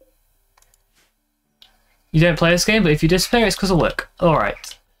 You don't play this game, but if you disappear, it's because of work.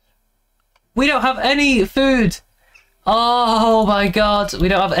 Alright. We don't have any food! Oh my god, we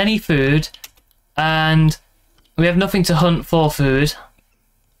don't have any food. And we have nothing to hunt for food.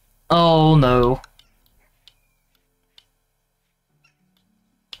 Oh no.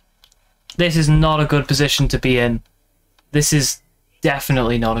 This is not a good position to be in. This is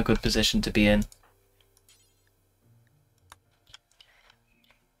definitely not a good position to be in.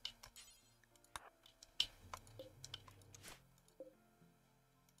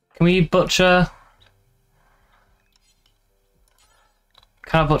 Can we butcher?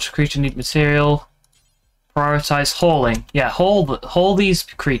 Can I butcher creature need material? Prioritize hauling. Yeah, haul these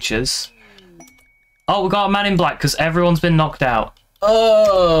creatures. Oh, we got a man in black because everyone's been knocked out.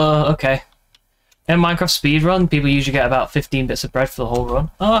 Oh, okay. In Minecraft speedrun, people usually get about 15 bits of bread for the whole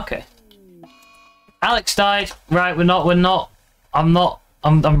run. Oh, okay. Alex died. Right, I'm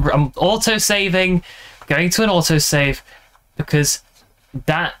auto-saving. Going to an auto-save because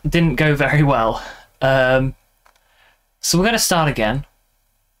that didn't go very well. So we're going to start again.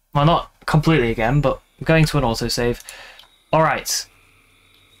 Well, not completely again, but we're going to an autosave. Alright.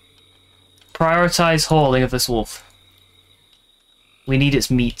 Prioritize hauling of this wolf. We need its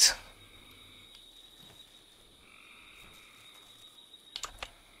meat.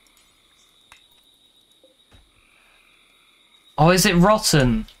 Oh, is it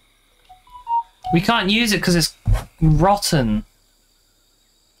rotten? We can't use it because it's rotten.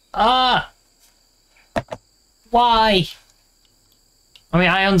 Ah! Why? I mean,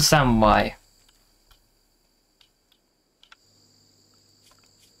 I understand why.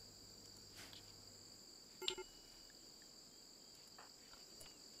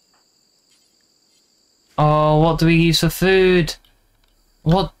 Oh, what do we use for food?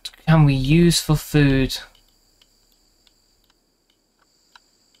 What can we use for food?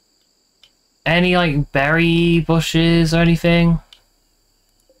 Any, like, berry bushes or anything?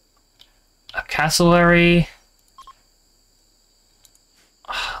 A cassowary?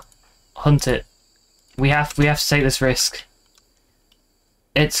 Hunt it. We have to take this risk.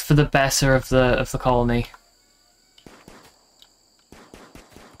 It's for the better of the colony.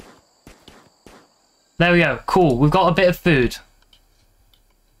 There we go. Cool. We've got a bit of food.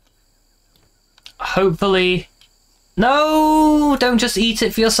 Hopefully... No! Don't just eat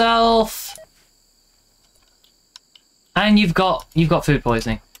it for yourself! And you've got food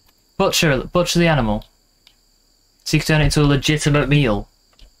poisoning. Butcher the animal. So you can turn it into a legitimate meal.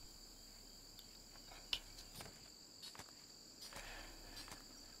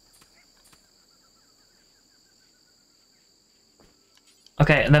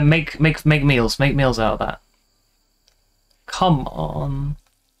 Okay, and then make meals. Make meals out of that. Come on.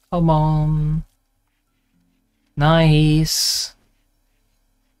 Come on. Nice.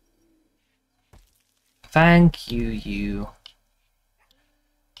 Thank you.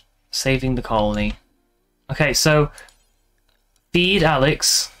 Saving the colony. Okay, so feed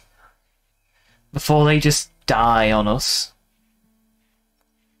Alex before they just die on us.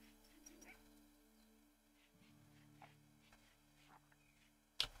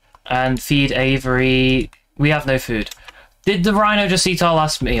 And feed Avery. We have no food. Did the rhino just eat our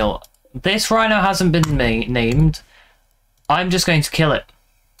last meal? This rhino hasn't been named. I'm just going to kill it.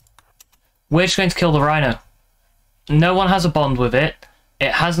 We're just going to kill the rhino. No one has a bond with it.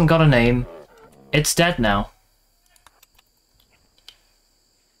 It hasn't got a name. It's dead now.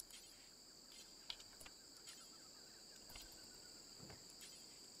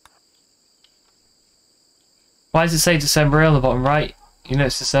 Why does it say December on the bottom right? You know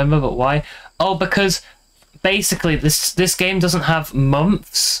it's December, but why? Oh, because basically this game doesn't have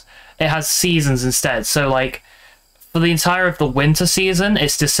months. It has seasons instead. So, like, for the entire of the winter season,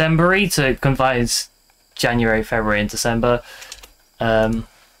 it's December-y to combines January, February, and December. I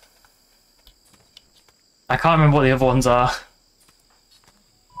can't remember what the other ones are.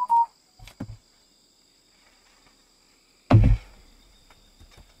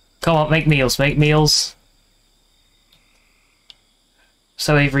 Come on, make meals, make meals.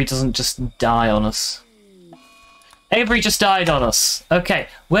 So Avery doesn't just die on us. Avery just died on us. Okay,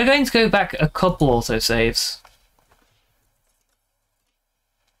 we're going to go back a couple autosaves.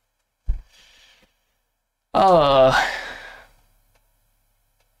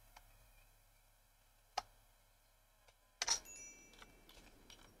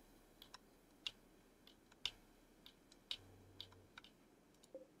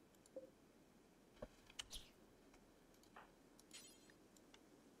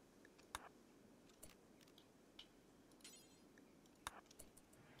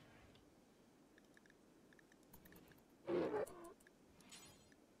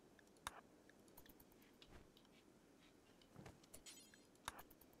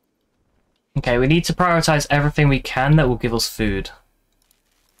 Okay, we need to prioritize everything we can that will give us food.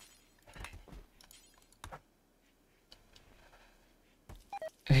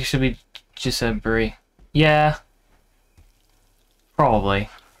 It should be December-y. Yeah. Probably.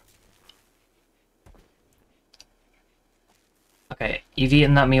 Okay, you've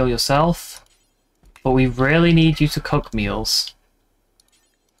eaten that meal yourself, but we really need you to cook meals.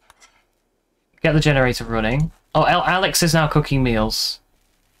 Get the generator running. Oh, Alex is now cooking meals.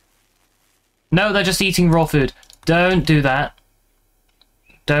 No, they're just eating raw food. Don't do that.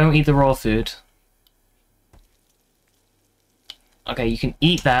 Don't eat the raw food. Okay, you can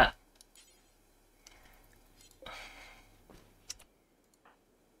eat that.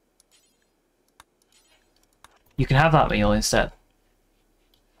 You can have that meal instead.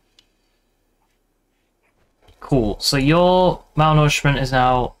 Cool. So your malnourishment is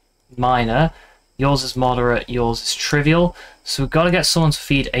now minor. Yours is moderate. Yours is trivial. So we've got to get someone to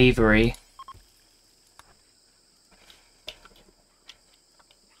feed Avery.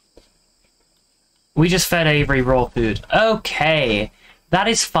 We just fed Avery raw food. Okay. That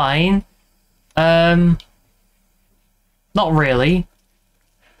is fine. Not really.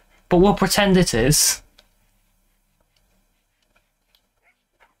 But we'll pretend it is.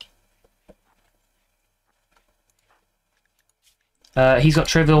 He's got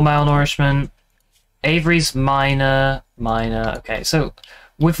trivial malnourishment. Avery's minor. Okay, so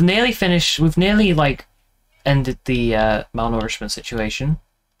we've nearly finished. We've nearly, like, ended the malnourishment situation.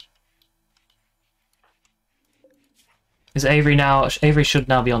 Is Avery now... Avery should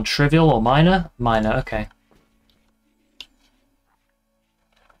now be on trivial or minor? Minor, okay.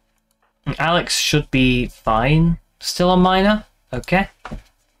 Alex should be fine. Still on minor? Okay.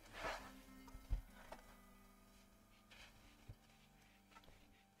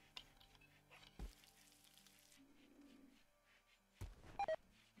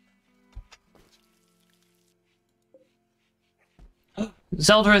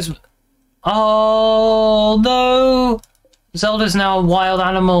 Zelda is... Oh, no! Zelda's now a wild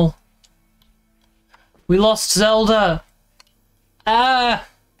animal. We lost Zelda! Ah!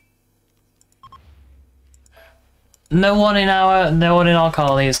 No one in our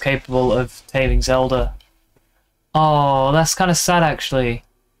colony is capable of taming Zelda. Oh, that's kind of sad, actually.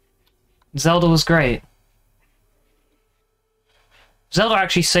 Zelda was great. Zelda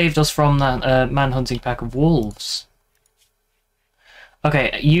actually saved us from that man-hunting pack of wolves.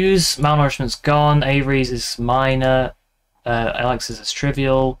 Okay, use malnourishment's gone. Avery's is minor. Alex's is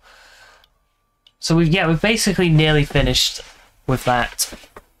trivial. So we've basically nearly finished with that,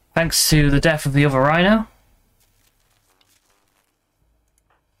 thanks to the death of the other rhino.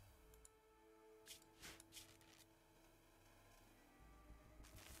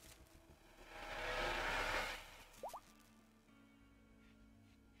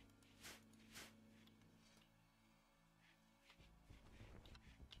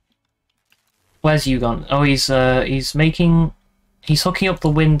 Where's you gone? Oh, he's hooking up the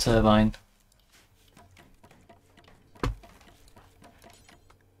wind turbine.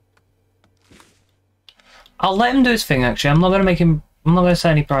 I'll let him do his thing, actually. I'm not gonna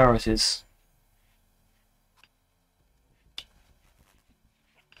set any priorities.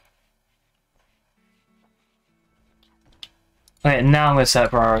 Okay, now I'm gonna set a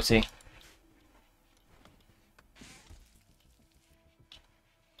priority.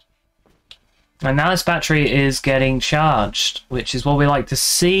 And now this battery is getting charged, which is what we like to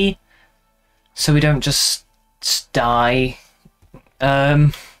see, so we don't just die.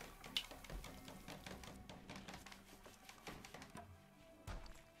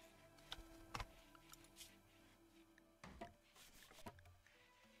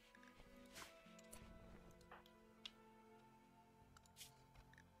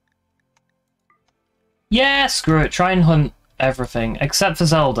 Yeah, screw it. Try and hunt everything, except for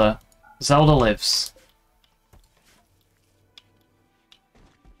Zelda. Zelda lives.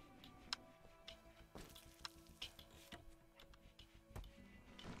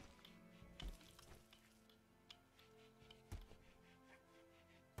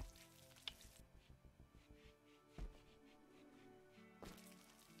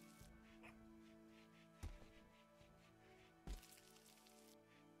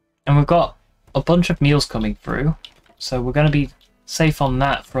 And we've got a bunch of meals coming through, so we're going to be safe on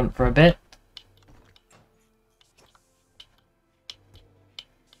that front for a bit.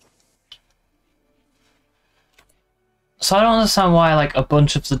 So I don't understand why, like, a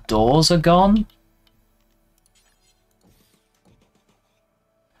bunch of the doors are gone.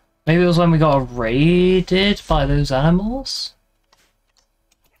 Maybe it was when we got raided by those animals?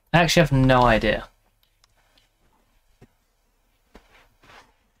 I actually have no idea.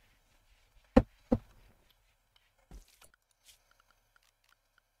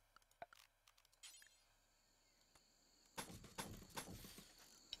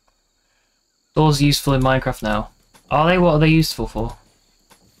 Doors useful in Minecraft now. Are they? What are they useful for?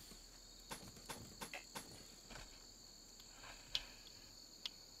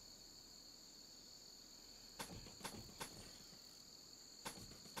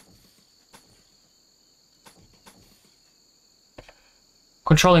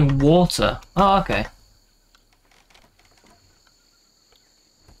 Controlling water. Oh, okay.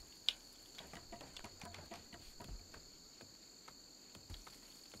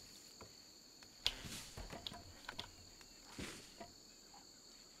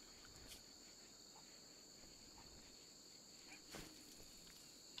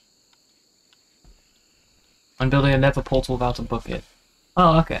 I'm building a nether portal without a bucket.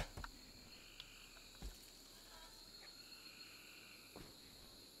 Oh, okay.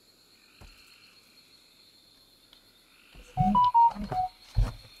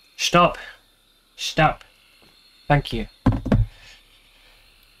 Stop. Stop. Thank you.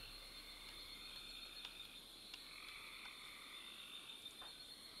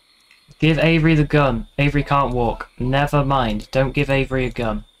 Give Avery the gun. Avery can't walk. Never mind. Don't give Avery a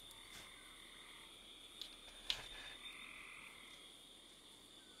gun.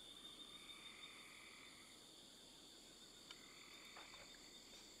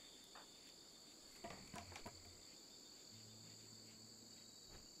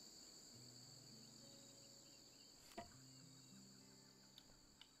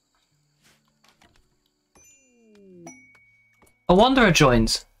 A wanderer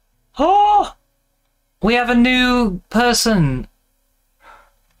joins. Oh! We have a new person!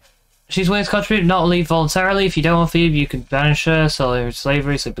 She's willing to contribute, not leave voluntarily. If you don't want Phoebe, you can banish her, sell her into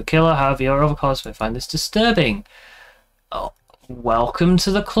slavery, sleep or kill her. However, your other colleagues may find this disturbing. Oh, welcome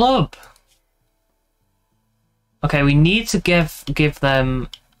to the club. Okay, we need to give them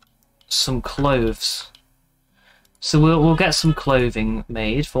some clothes. So we'll get some clothing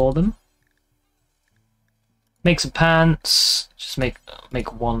made for them. Make some pants. Just make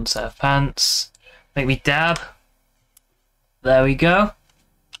one set of pants. Make me dab. There we go.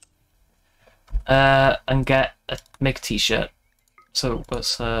 And make a t-shirt. So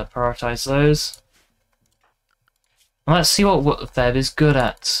let's prioritize those. And let's see what Feb is good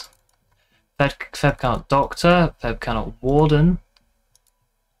at. Feb cannot doctor. Feb cannot warden.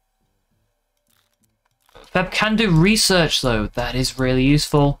 Feb can do research though. That is really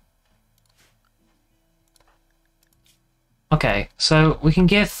useful. Okay, so we can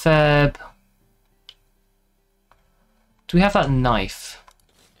give Feb... Do we have that knife?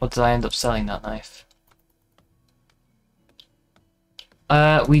 Or did I end up selling that knife?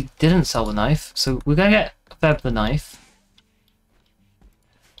 We didn't sell the knife, so we're gonna get Feb the knife.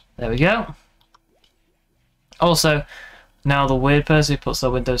 There we go. Also, now the weird person who puts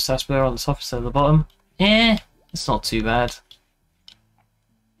their Windows taskbar on the top instead of the bottom. It's not too bad.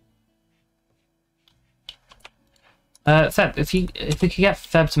 Feb, if we could get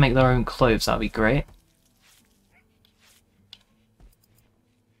Feb to make their own clothes, that'd be great.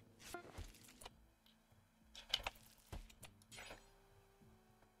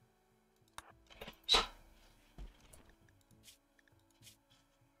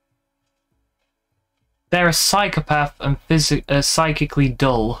 They're a psychopath and psychically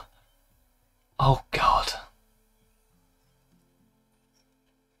dull. Oh god.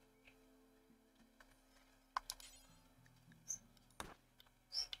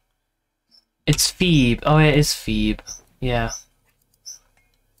 It's Phoebe. Oh, it is Phoebe. Yeah.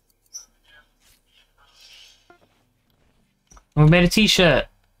 We made a t-shirt.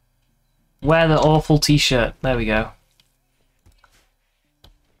 Wear the awful t-shirt. There we go.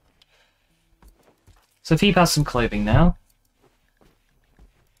 So Phoebe has some clothing now.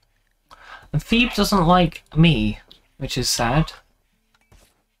 And Phoebe doesn't like me, which is sad.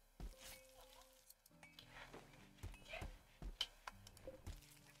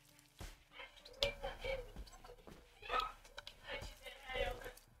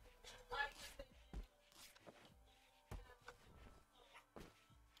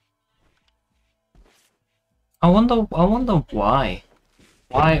 I wonder why.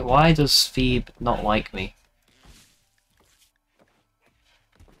 Why does Phoebe not like me?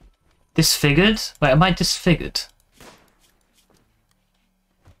 Disfigured? Wait, am I disfigured?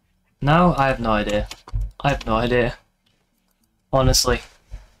 No, I have no idea. I have no idea. Honestly.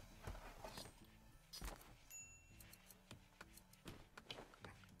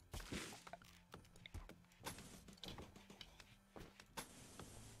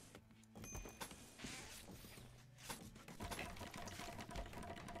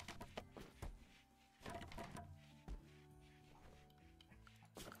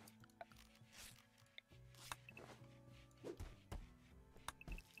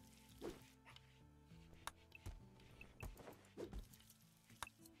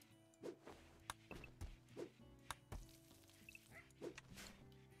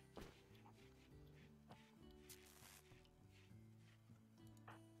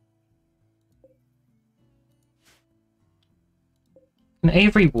 Can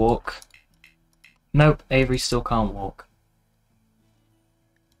Avery walk? Nope, Avery still can't walk.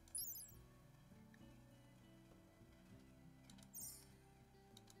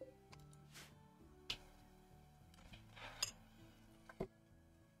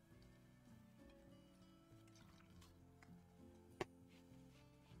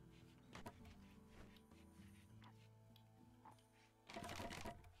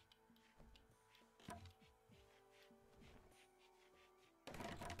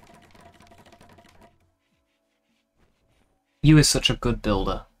 You are such a good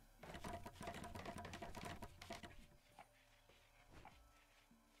builder.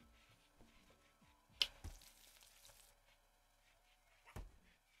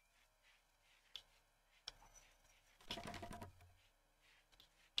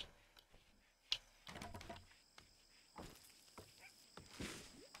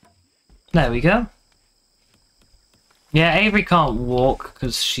 There we go. Yeah, Avery can't walk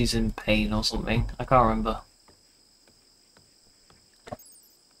because she's in pain or something. I can't remember.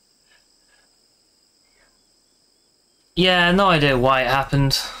 Yeah, no idea why it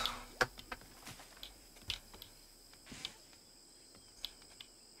happened.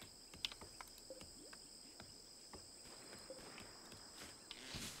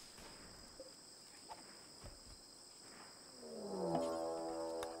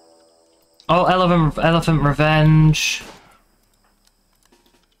 Oh, elephant revenge.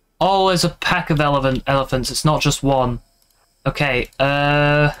 Oh, there's a pack of elephants. It's not just one. Okay,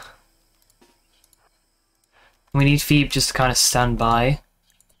 we need Phoebe just to kind of stand by.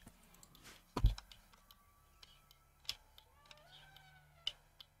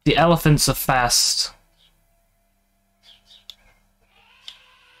 The elephants are fast.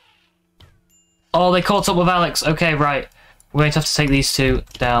 Oh, they caught up with Alex. Okay, right. We're going to have to take these two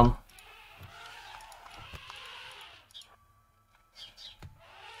down.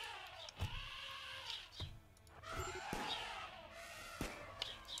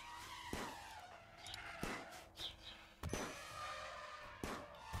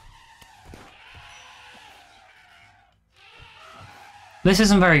 This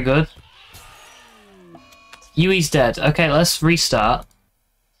isn't very good. Yui's dead. Okay, let's restart.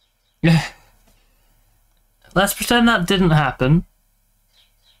 Let's pretend that didn't happen.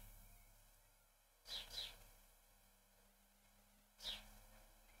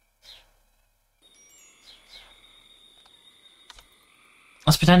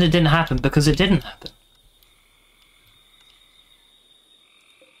 Let's pretend it didn't happen because it didn't happen.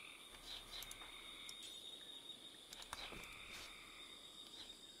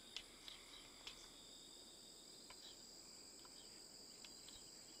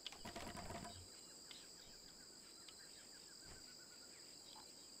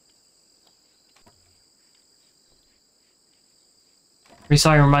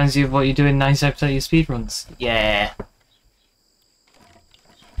 Restarting reminds you of what you do in 97% of your speedruns. Yeah.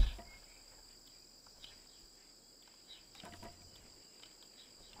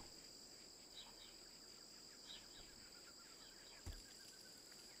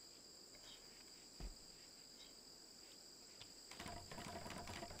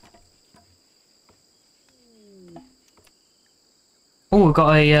 Oh, we've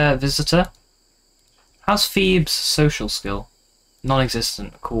got a visitor. How's Phoebe's social skill?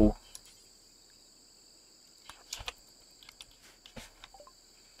 Non-existent. Cool.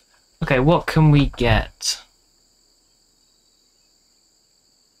 Okay, what can we get?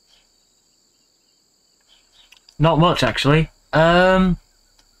 Not much, actually. I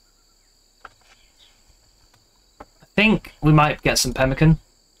think we might get some pemmican.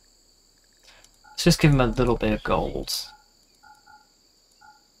 Let's just give him a little bit of gold.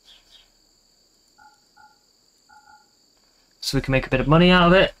 So we can make a bit of money out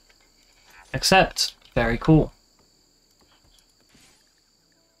of it. Except, very cool.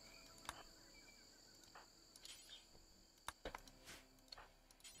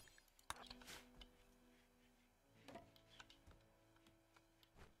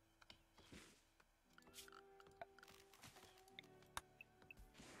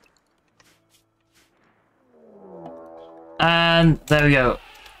 And there we go.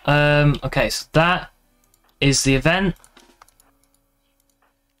 Okay, so that is the event.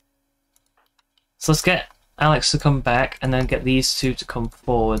 So let's get Alex to come back and then get these two to come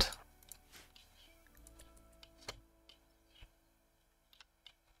forward.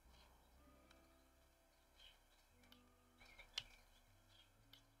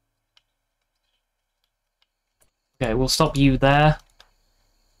 Okay, we'll stop you there.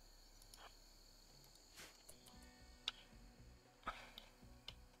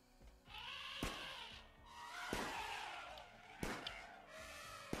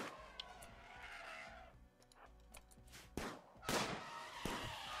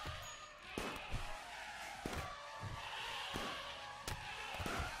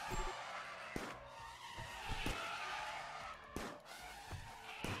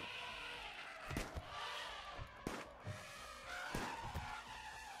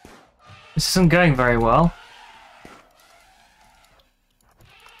 This isn't going very well.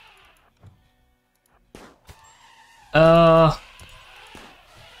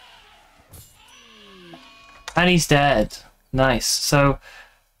 And he's dead. Nice. So,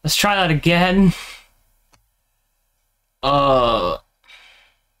 let's try that again.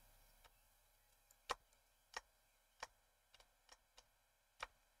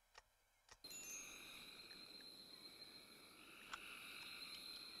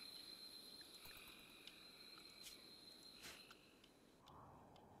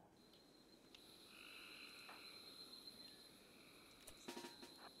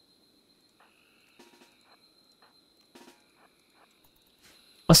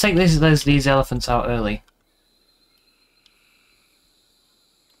 Let's take these elephants out early.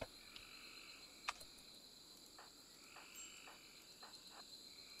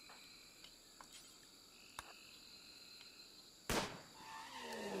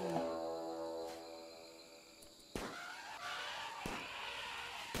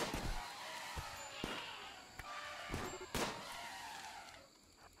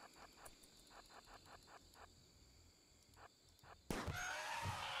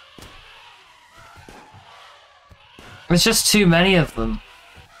 There's just too many of them.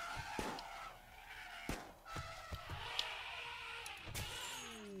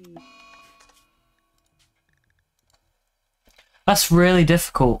 That's really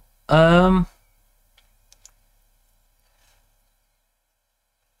difficult. I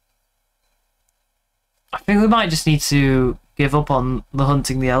think we might just need to give up on the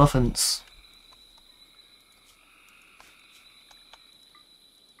hunting the elephants.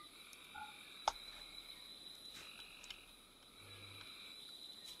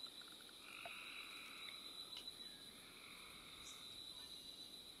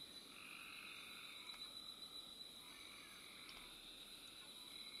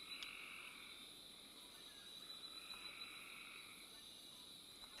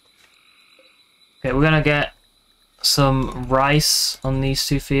 Okay, we're gonna get some rice on these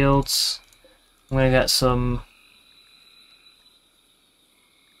two fields. I'm gonna get some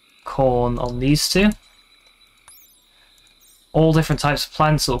corn on these two. All different types of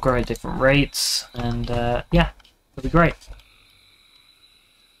plants that will grow at different rates, and yeah, it'll be great.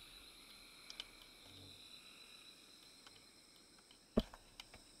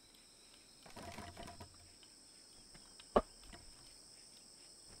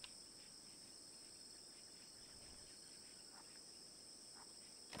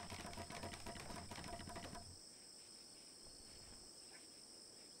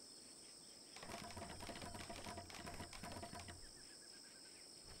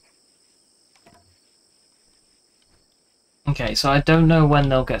 Okay, so I don't know when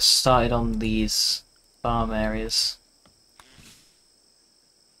they'll get started on these farm areas.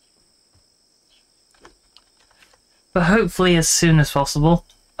 But hopefully as soon as possible.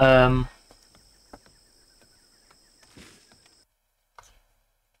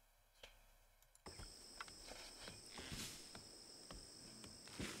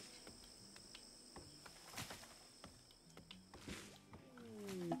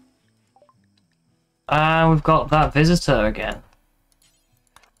 And we've got that visitor again.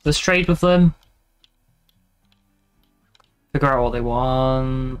 Let's trade with them. Figure out what they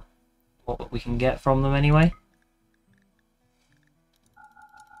want. What we can get from them anyway.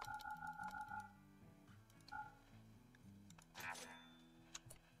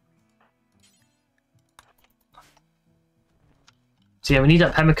 So yeah, we need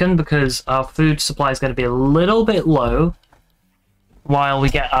that pemmican because our food supply is going to be a little bit low while we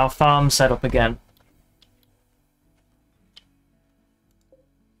get our farm set up again.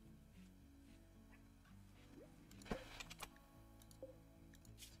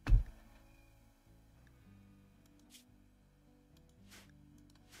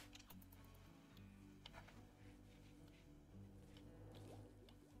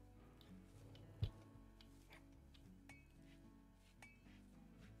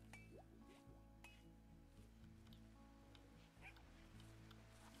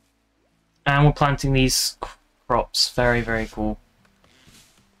 And we're planting these crops. Very, very cool.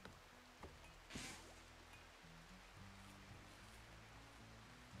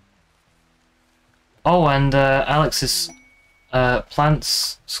 Oh, and Alex's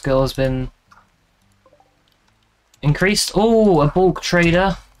plants skill has been increased. Oh, a bulk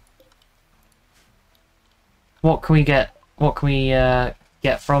trader. What can we get? What can we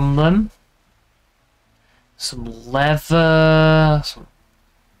get from them? Some leather, some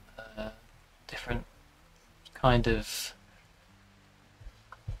different kind of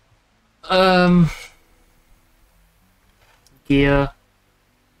gear.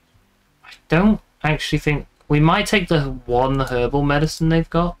 I don't actually think we might take the one herbal medicine they've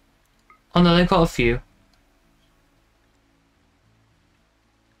got. Oh no, they've got a few.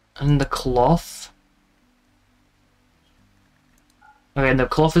 And the cloth. Okay, the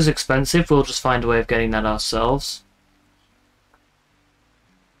cloth is expensive. We'll just find a way of getting that ourselves.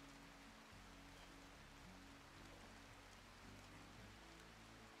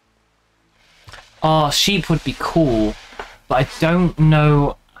 Oh, sheep would be cool, but I don't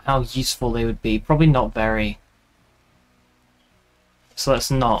know how useful they would be. Probably not very. So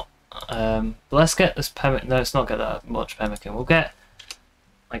let's not. But let's get this pemmican. No, let's not get that much pemmican. We'll get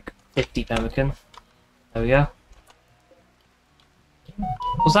like 50 pemmican. There we go.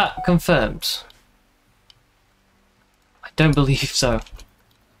 Was that confirmed? I don't believe so.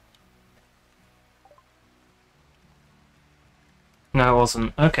 No, it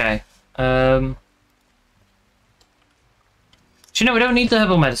wasn't. Okay. Do you know, we don't need the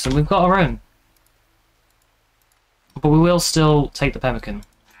herbal medicine. We've got our own. But we will still take the pemmican.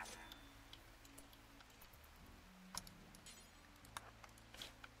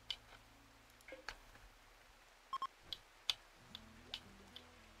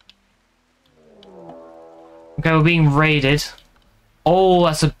 Okay, we're being raided. Oh,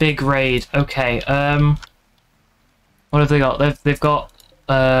 that's a big raid. Okay, what have they got? They've got,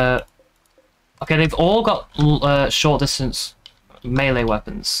 okay, they've all got, short distance melee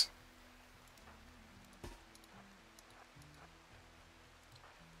weapons.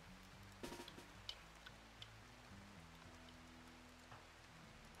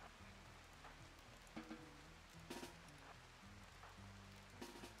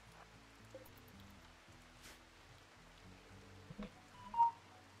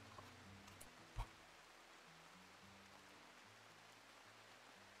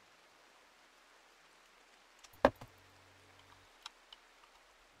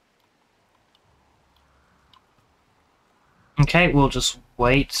 Okay, we'll just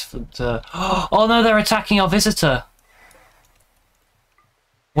wait for the... Oh no, they're attacking our visitor!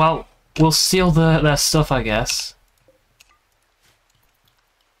 Well, we'll steal their stuff, I guess.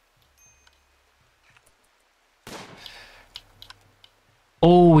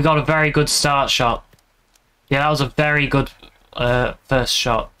 Oh, we got a very good start shot. Yeah, that was a very good first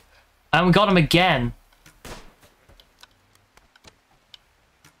shot. And we got him again.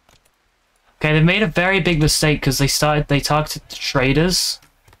 Okay, they made a very big mistake because they targeted the traders.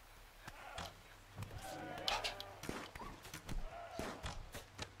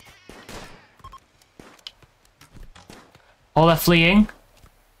 Oh, they're fleeing.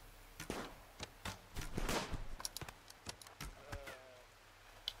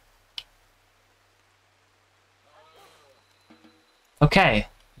 Okay,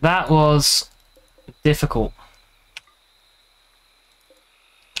 that was difficult.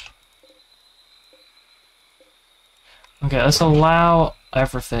 Okay, let's allow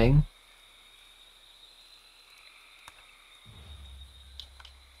everything.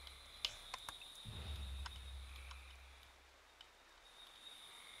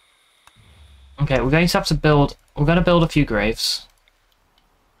 Okay, we're going to have to build... We're going to build a few graves.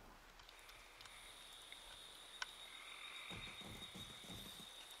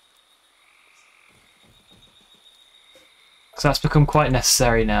 Because that's become quite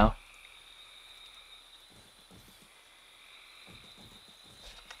necessary now.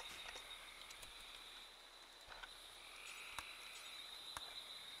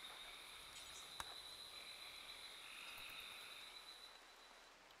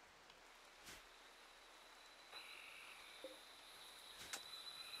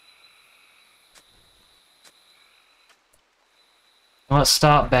 Let's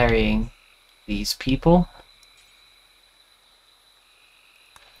start burying these people.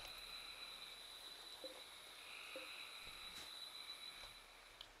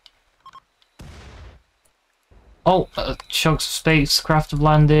 Oh, chunks of spacecraft have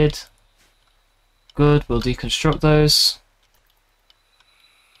landed. Good, we'll deconstruct those.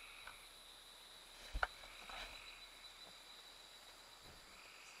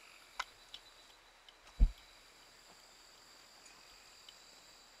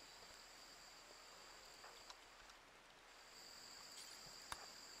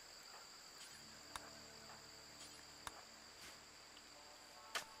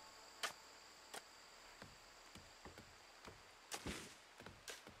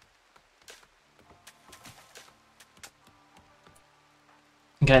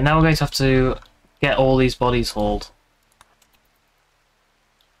 Okay, now we're going to have to get all these bodies hauled.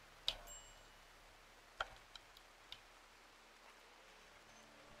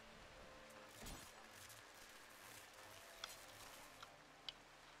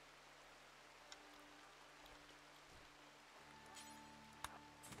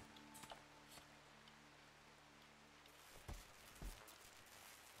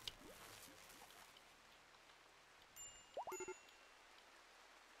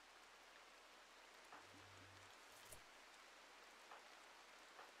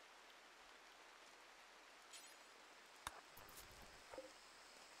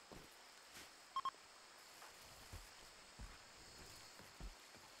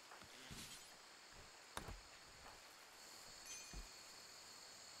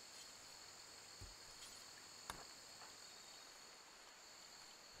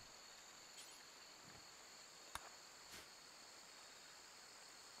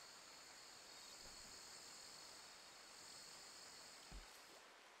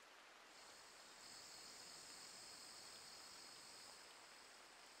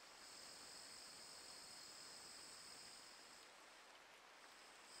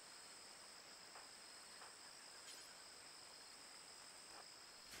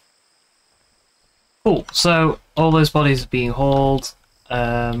 Cool, so all those bodies are being hauled.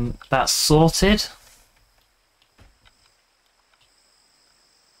 That's sorted.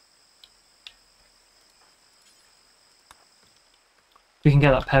 If we can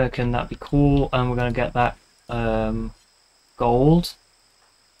get that pelican, that'd be cool, and we're going to get that gold.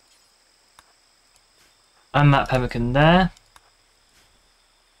 And that pelican there.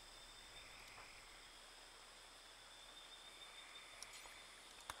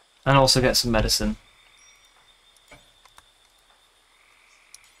 And also get some medicine.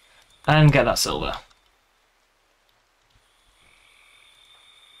 And get that silver.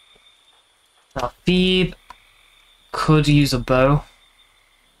 Now, Phoebe could use a bow.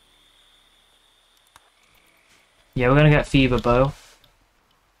 Yeah, we're gonna get Phoebe a bow.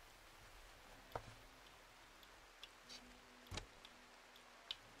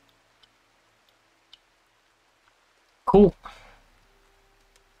 Cool.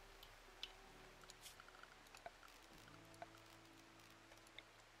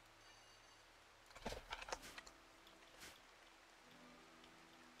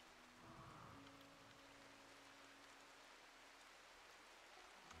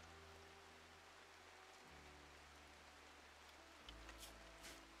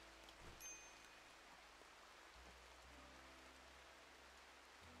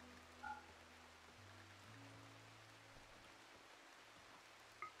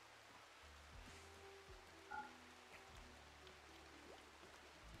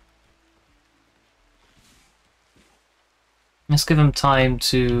 Let's give them time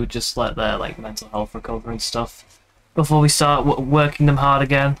to just let their like mental health recover and stuff before we start working them hard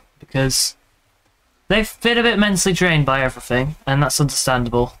again, because they've been a bit mentally drained by everything, and that's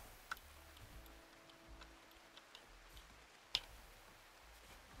understandable.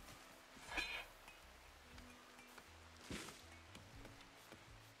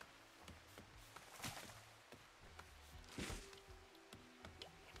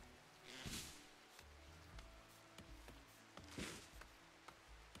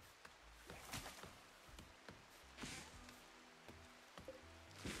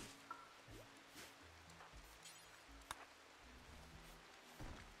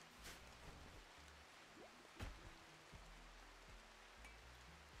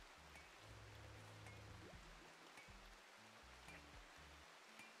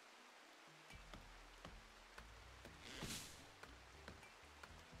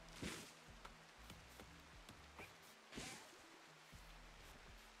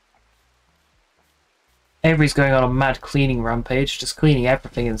 Avery's going on a mad cleaning rampage, just cleaning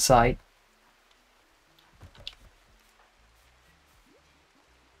everything in sight.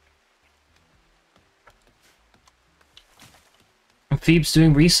 And Phoebe's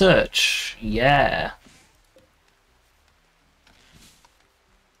doing research. Yeah.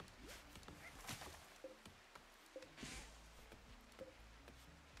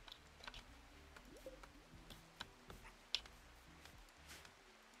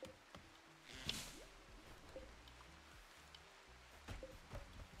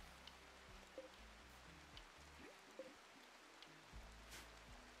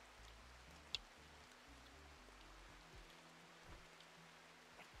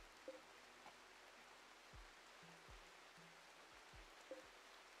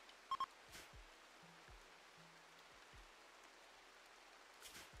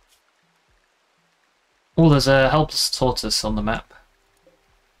 Oh, there's a helpless tortoise on the map.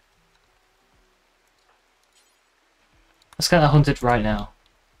 Let's get that hunted right now.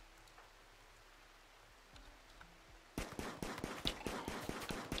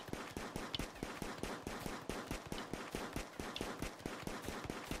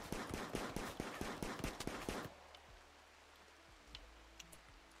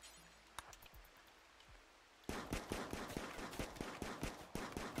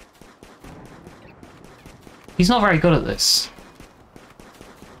 He's not very good at this.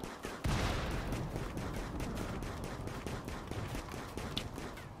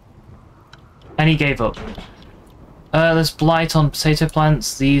 And he gave up. There's blight on potato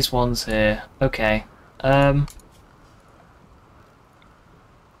plants. These ones here. Okay. Well,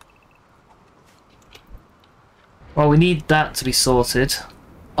 we need that to be sorted.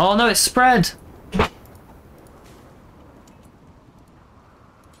 Oh no, it's spread!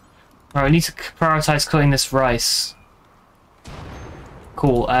 Alright, we need to prioritize cutting this rice.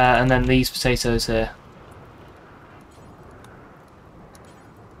 Cool, and then these potatoes here.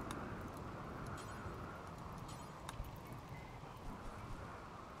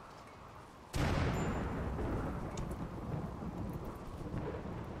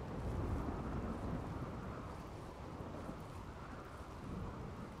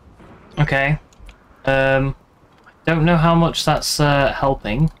 Okay. Don't know how much that's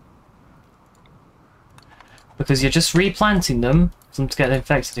helping. Because you're just replanting them for them to get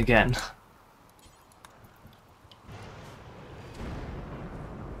infected again.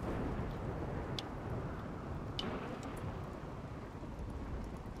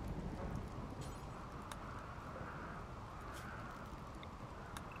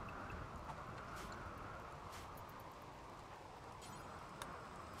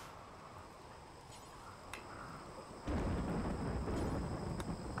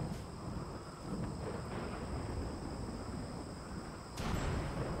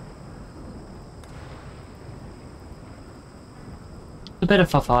 A bit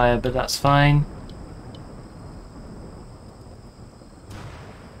of a fire, but that's fine.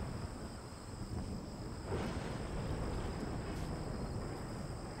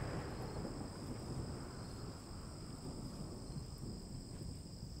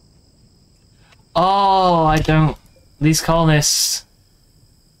 Oh, I don't... These colonists...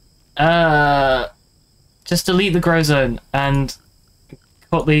 Just delete the grow zone and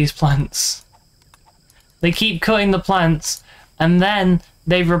cut these plants. They keep cutting the plants and then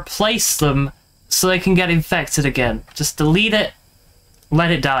they replace them so they can get infected again. Just delete it,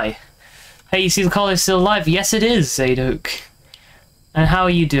 let it die. Hey, you see the colony still alive? Yes, it is, Zadok. And how are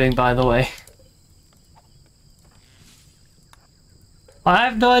you doing, by the way? I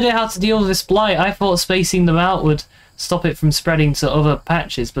have no idea how to deal with this blight. I thought spacing them out would stop it from spreading to other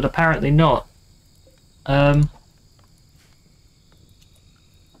patches, but apparently not.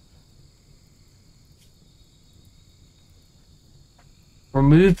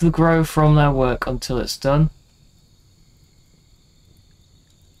 Remove the grow from their work until it's done.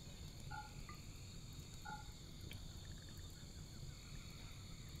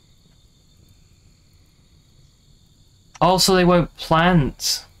 Also, they won't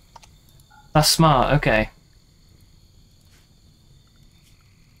plant. That's smart, okay.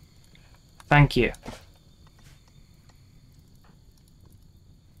 Thank you.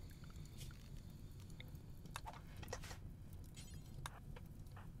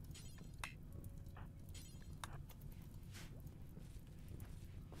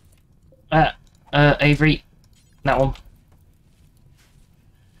 Avery. That one.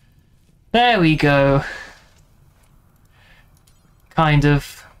 There we go. Kind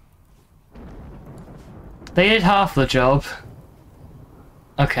of. They did half the job.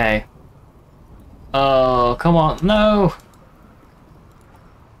 Okay. Oh, come on. No!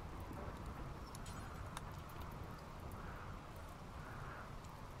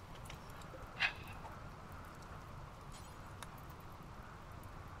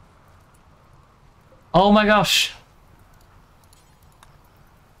 Oh my gosh!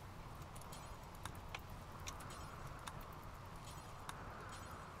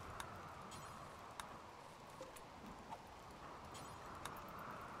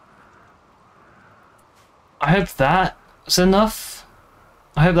 I hope that's enough.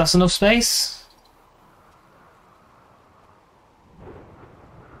 I hope that's enough space.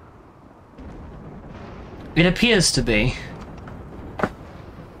 It appears to be.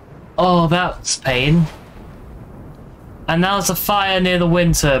 Oh, that's pain. And now there's a fire near the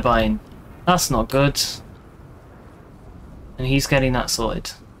wind turbine. That's not good. And he's getting that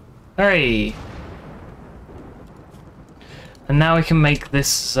sorted. Hurry! And now we can make this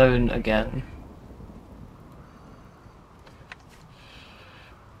zone again.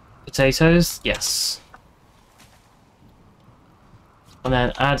 Potatoes? Yes. And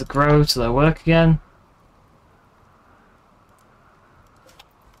then add grow to their work again.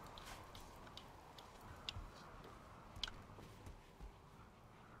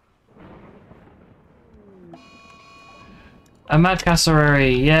 A mad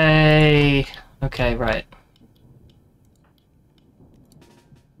cassowary, yay! Okay, right.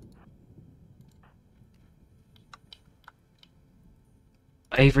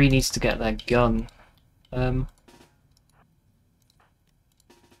 Avery needs to get their gun.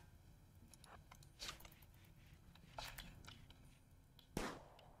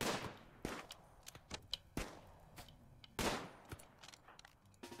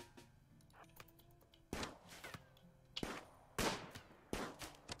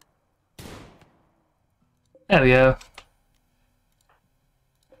 There we go.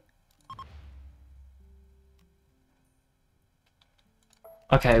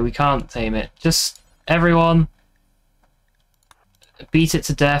 Okay, we can't tame it. Just, everyone, beat it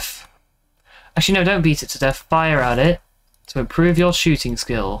to death. Actually, no, don't beat it to death. Fire at it to improve your shooting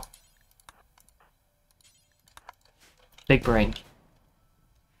skill. Big brain.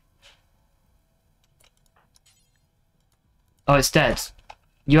 Oh, it's dead.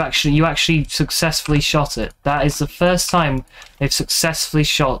 You actually successfully shot it. That is the first time they've successfully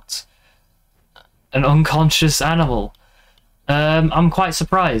shot an unconscious animal. I'm quite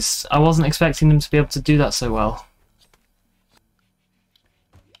surprised. I wasn't expecting them to be able to do that so well.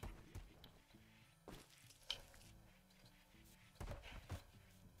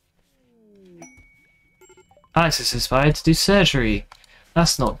 Alex is inspired to do surgery.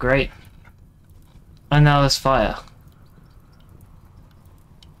 That's not great. And now there's fire.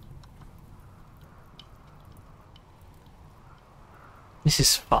 This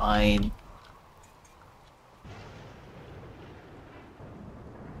is fine.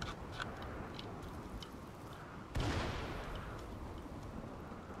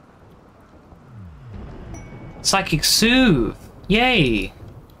 Psychic Soothe! Yay!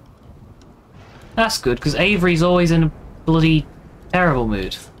 That's good, because Avery's always in a bloody terrible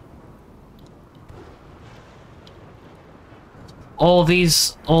mood. All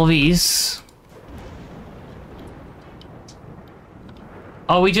these... Oh,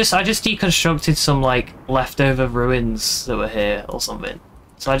 I just deconstructed some, like, leftover ruins that were here, or something.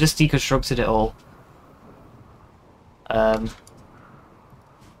 So I just deconstructed it all.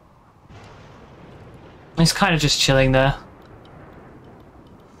 It's kind of just chilling there.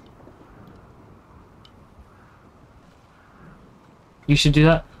 You should do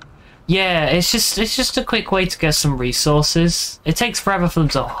that. Yeah, it's just a quick way to get some resources. It takes forever for them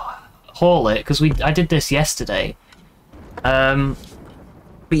to haul it because I did this yesterday. But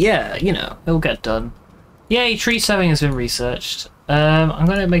yeah, you know, it'll get done. Yay, tree sowing has been researched. I'm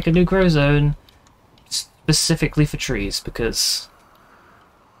gonna make a new grow zone specifically for trees because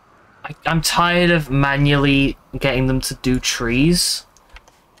I'm tired of manually getting them to do trees.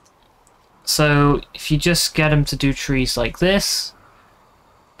 So if you just get them to do trees like this,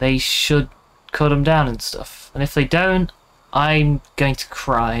 they should cut them down and stuff. And if they don't, I'm going to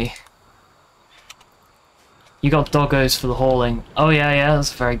cry. You got doggos for the hauling. Oh yeah,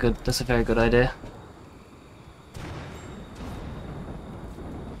 that's very good. That's a very good idea.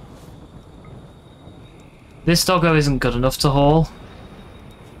 This doggo isn't good enough to haul.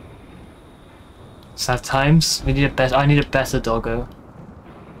 Sad times. We need a better. I need a better doggo.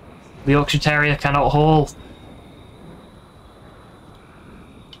 The Yorkshire Terrier cannot haul.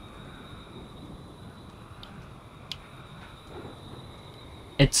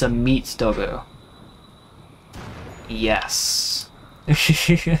 It's a meat doggo. Yes.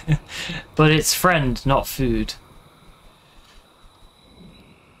 But it's friend, not food.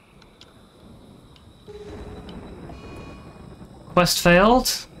 Quest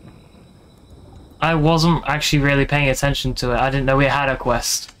failed? I wasn't actually really paying attention to it. I didn't know we had a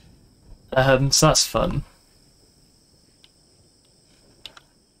quest. So that's fun.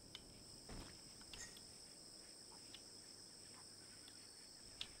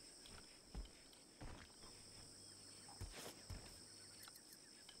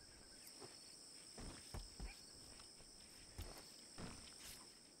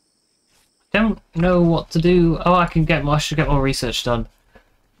 Don't know what to do. Oh, I should get more research done.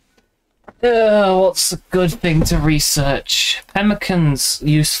 What's a good thing to research? Pemmican's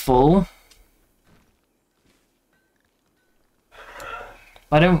useful.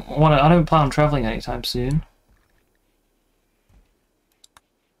 I don't plan on traveling anytime soon.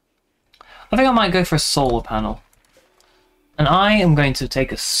 I think I might go for a solar panel. And I am going to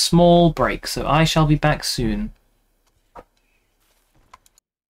take a small break, so I shall be back soon.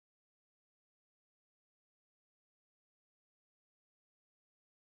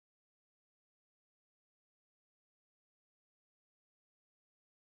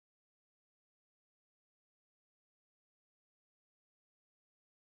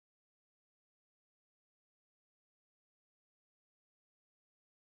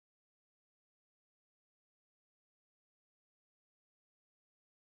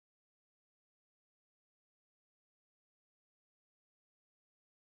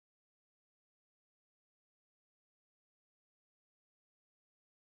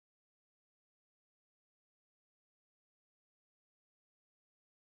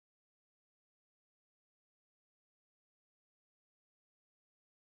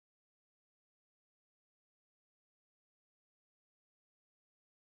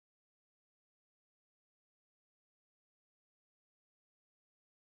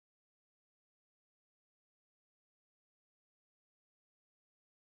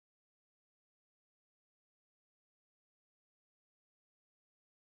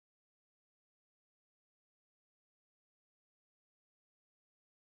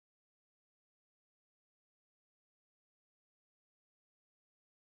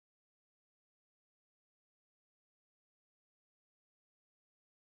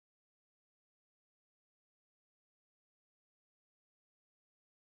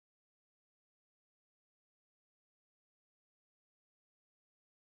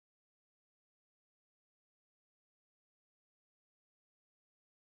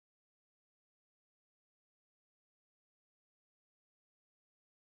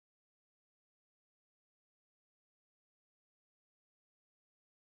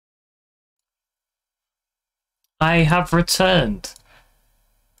 I have returned.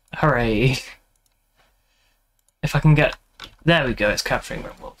 Hooray. If I can get... There we go, it's capturing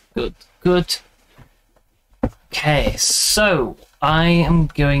Rimworld. Good, good. Okay, so I am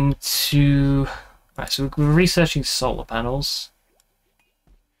going to... Right, so we're researching solar panels.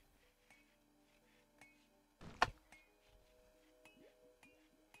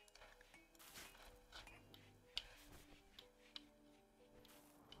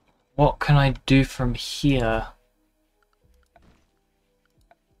 what can I do from here?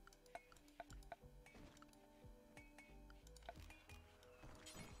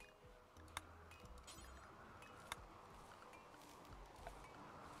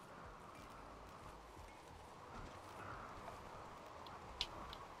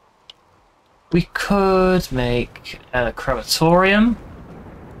 We could make a crematorium.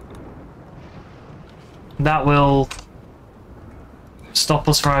 That will stop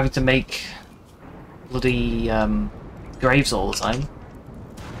us from having to make bloody graves all the time.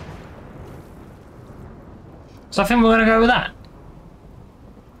 So I think we're going to go with that.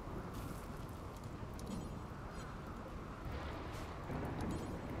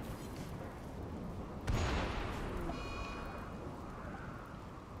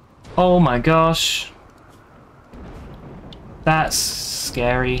 Oh my gosh. That's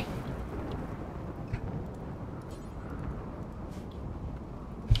scary.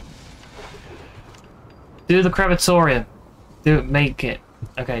 Do the crematorium. Do it, make it.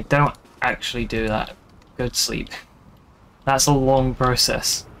 Okay, don't actually do that. Go to sleep. That's a long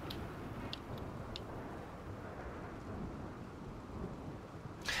process.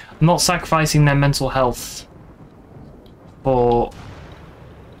 I'm not sacrificing their mental health for...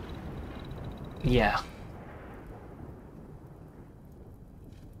 yeah.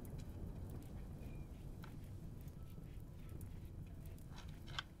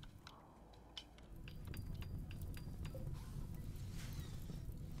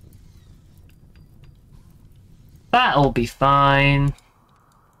 That'll be fine.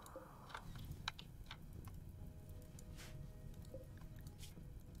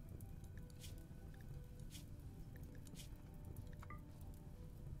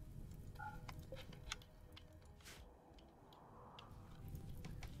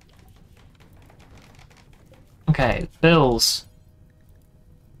 Okay, bills.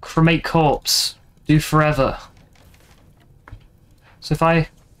 Cremate corpse. Do forever. So if I...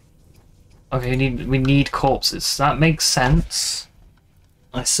 okay, we need corpses. That makes sense,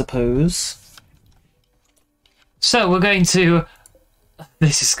 I suppose. So we're going to...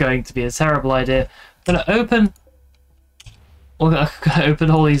 this is going to be a terrible idea. We're going to open... we're going to open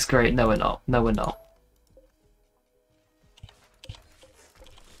all these graves. No, we're not. No, we're not.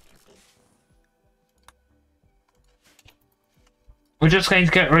 We're just going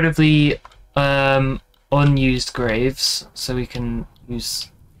to get rid of the unused graves so we can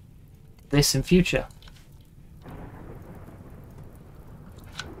use this in future.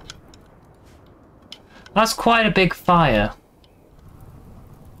 That's quite a big fire.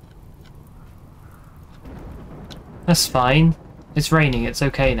 That's fine. It's raining, it's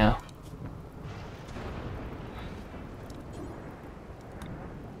okay now.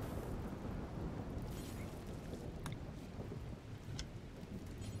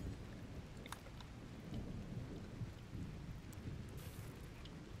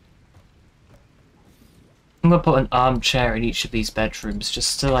 I'm gonna put an armchair in each of these bedrooms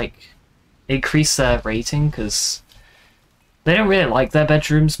just to, like, increase their rating, because they don't really like their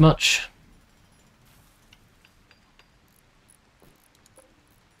bedrooms much.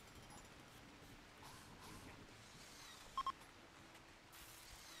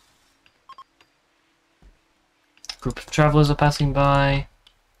 Group of travelers are passing by.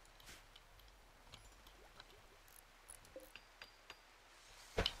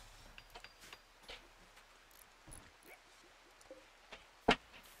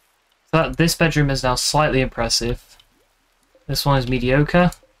 This bedroom is now slightly impressive. This one is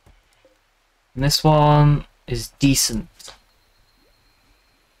mediocre. And this one is decent.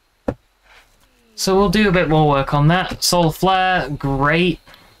 So we'll do a bit more work on that. Solar flare, great.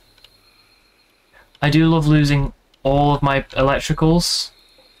 I do love losing all of my electricals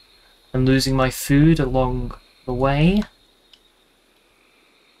and losing my food along the way.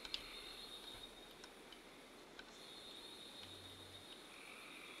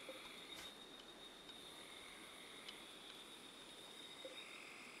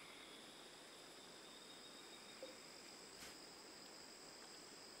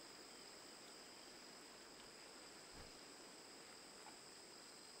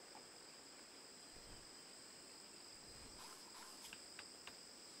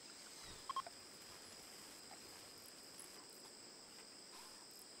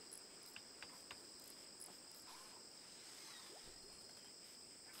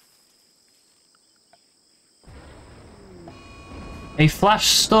 A flash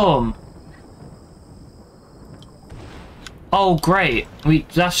storm. Oh great,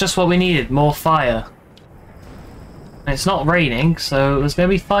 that's just what we needed, more fire. And it's not raining, so there's gonna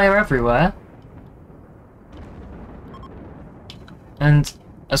be fire everywhere. And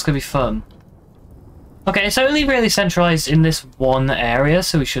That's gonna be fun. Okay, it's only really centralized in this one area,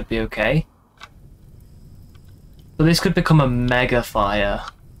 so we should be okay. But this could become a mega fire.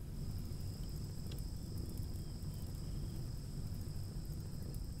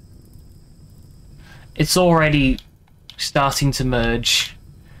 It's already starting to merge.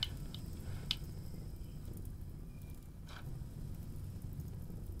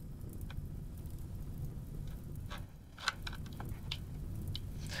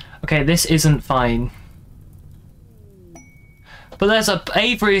 Okay, this isn't fine. But there's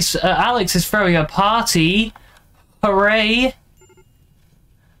Alex is throwing a party! Hooray!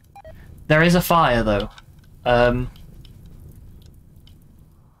 There is a fire, though.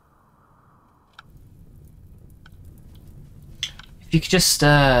 If you could just,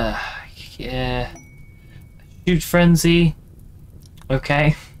 yeah... Shoot frenzy.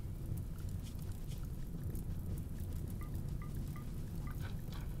 Okay.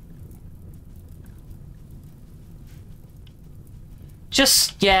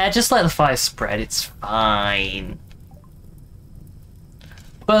 Just let the fire spread, it's fine.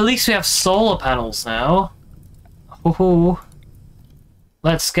 But at least we have solar panels now. Ooh.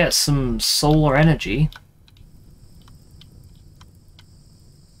 Let's get some solar energy.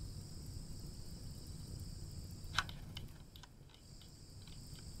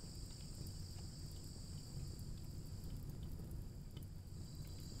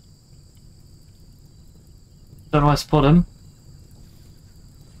 Don't know where to put them.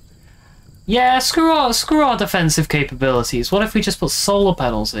 Yeah, screw our defensive capabilities. What if we just put solar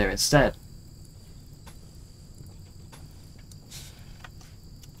panels there instead?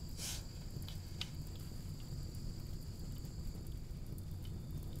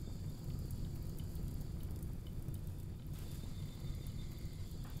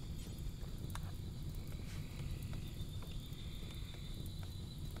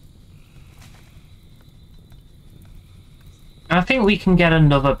 I think we can get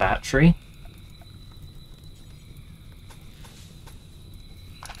another battery.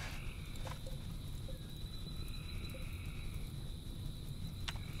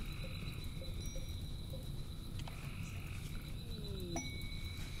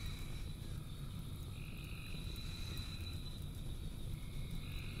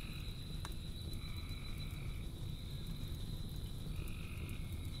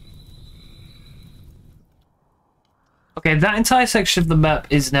 Okay, that entire section of the map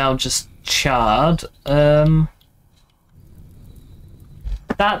is now just charred.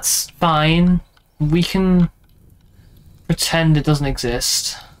 That's fine. We can pretend it doesn't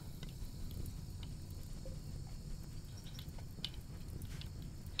exist.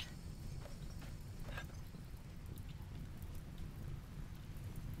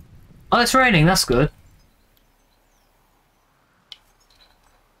 Oh, it's raining, that's good.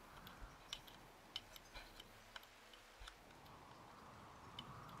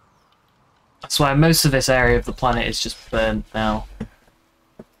 That's why most of this area of the planet is just burnt now.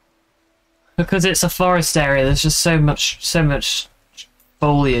 Because it's a forest area, there's just so much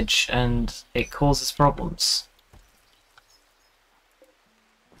foliage and it causes problems.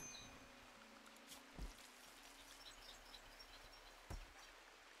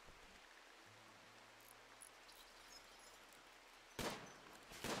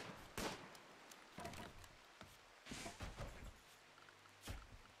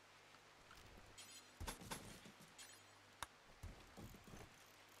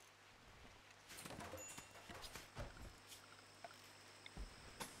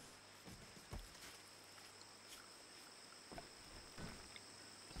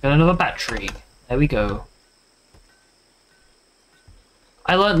 Got another battery. There we go.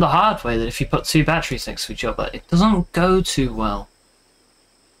 I learned the hard way that if you put two batteries next to each other, it doesn't go too well.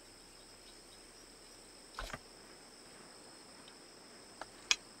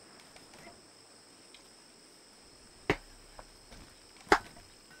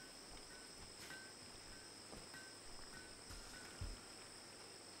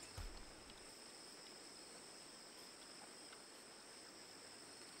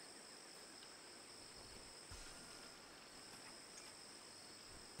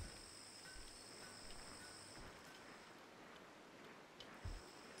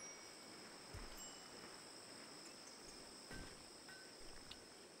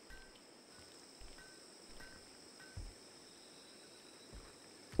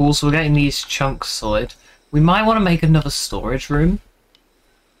 Also, we're getting these chunks solid. We might want to make another storage room.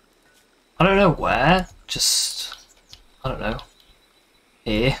 I don't know where. Just... I don't know.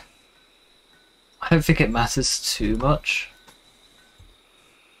 Here. I don't think it matters too much.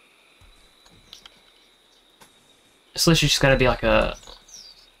 It's literally just going to be like a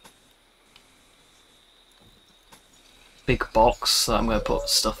box that I'm going to put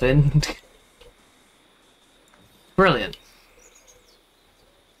stuff in. Brilliant.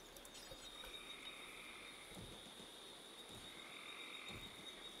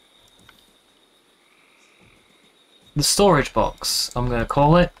 The storage box, I'm going to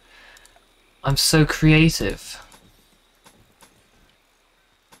call it. I'm so creative.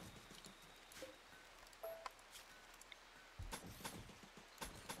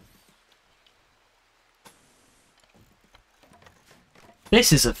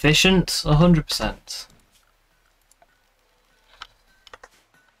 This is efficient, 100%.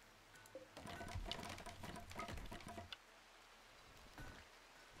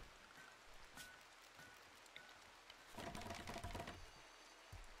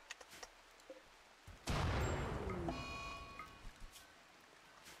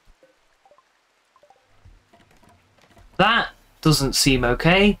 That doesn't seem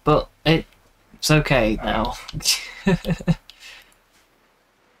okay, but it's okay now.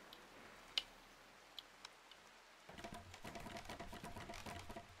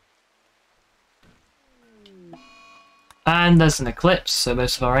 And there's an eclipse, so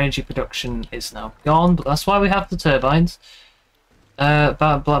most of our energy production is now gone, but that's why we have the turbines.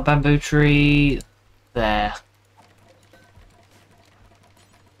 Bamboo tree there.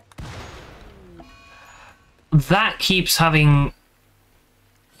 That keeps having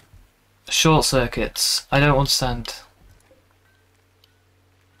short circuits. I don't understand.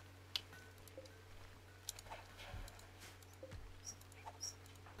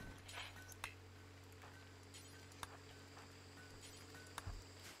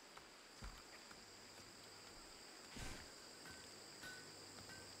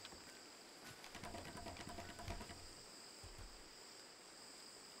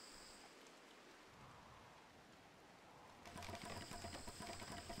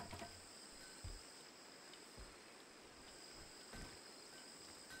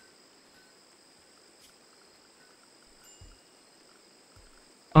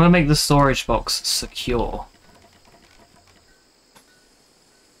 I'm gonna make the storage box secure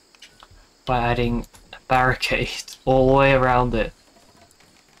by adding a barricade all the way around it.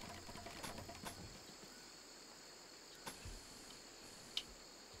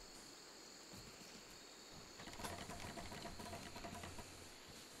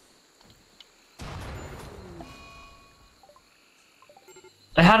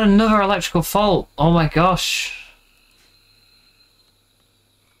 I had another electrical fault. Oh my gosh.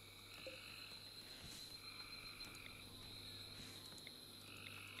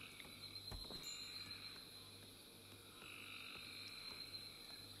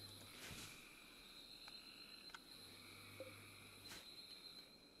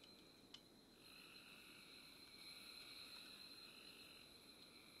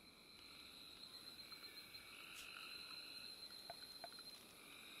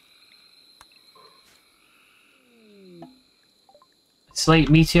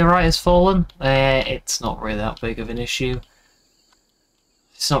 Slate meteorite has fallen. It's not really that big of an issue.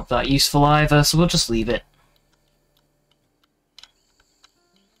 It's not that useful either, so we'll just leave it.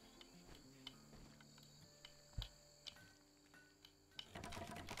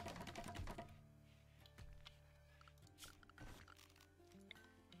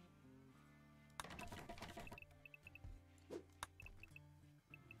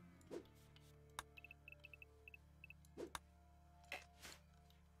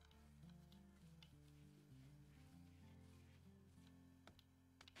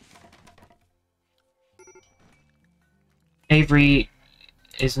 Avery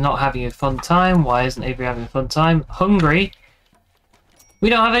is not having a fun time. Why isn't Avery having a fun time? Hungry? We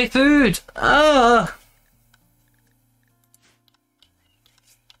don't have any food! Ugh!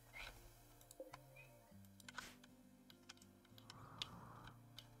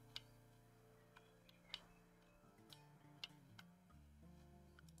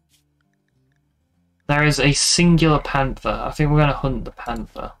 There is a singular panther. I think we're going to hunt the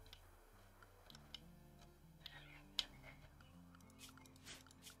panther.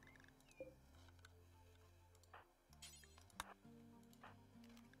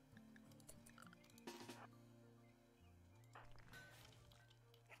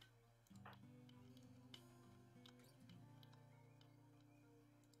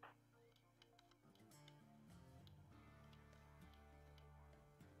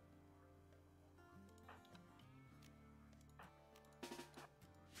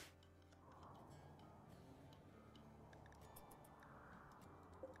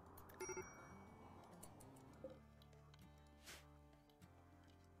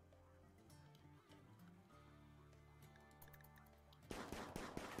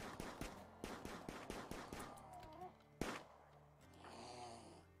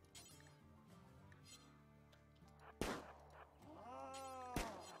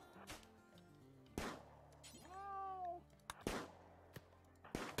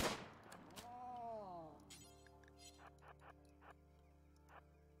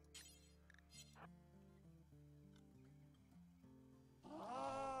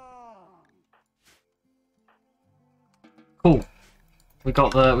 Cool. We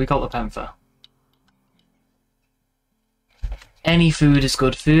got the panther. Any food is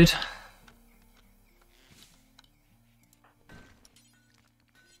good food.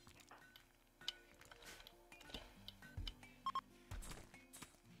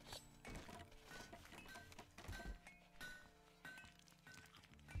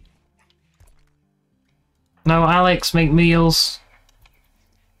 No, Alex, make meals.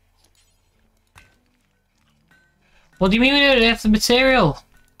 What do you mean we don't have the material?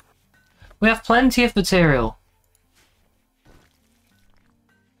 We have plenty of material.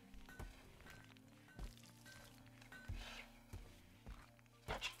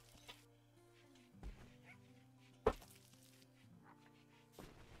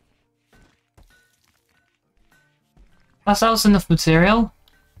 That's enough material.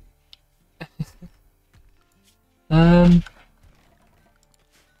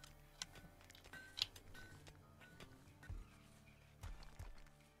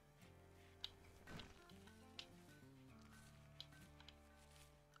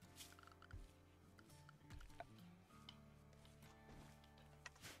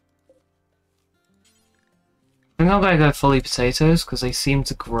 I'm not gonna go fully potatoes because they seem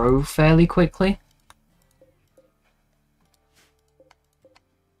to grow fairly quickly.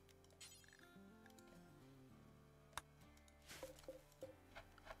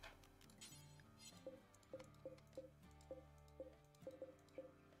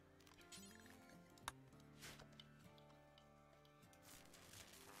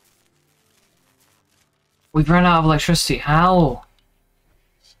 We've run out of electricity. How?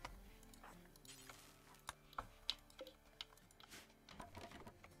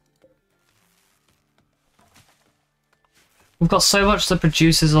 We've got so much that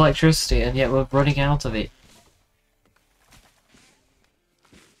produces electricity, and yet we're running out of it.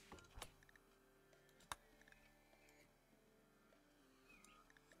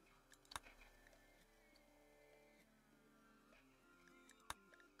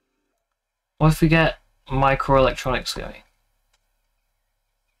 What if we get microelectronics going?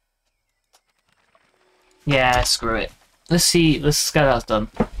 Yeah, screw it. Let's see, let's get that done.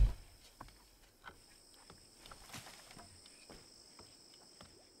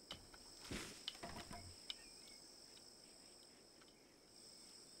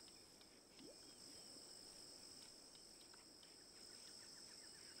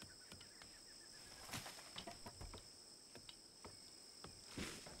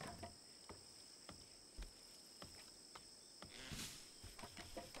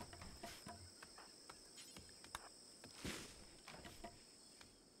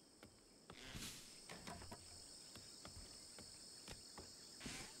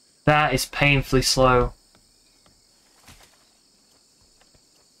 That is painfully slow.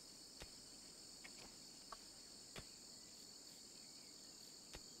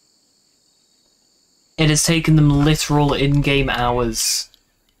 It has taken them literal in-game hours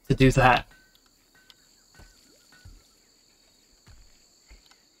to do that.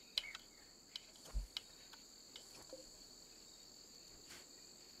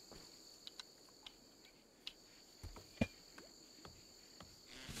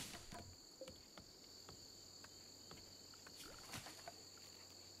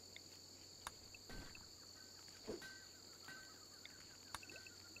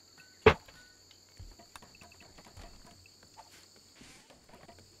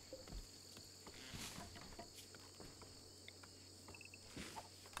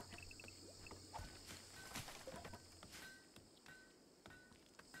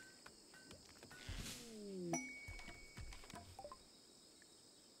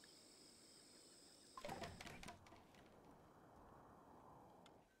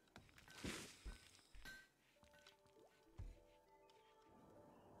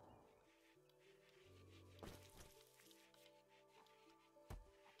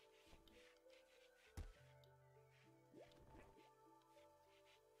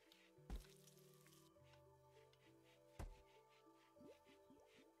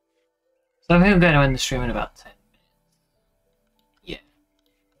 So I think I'm going to end the stream in about 10 minutes. Yeah.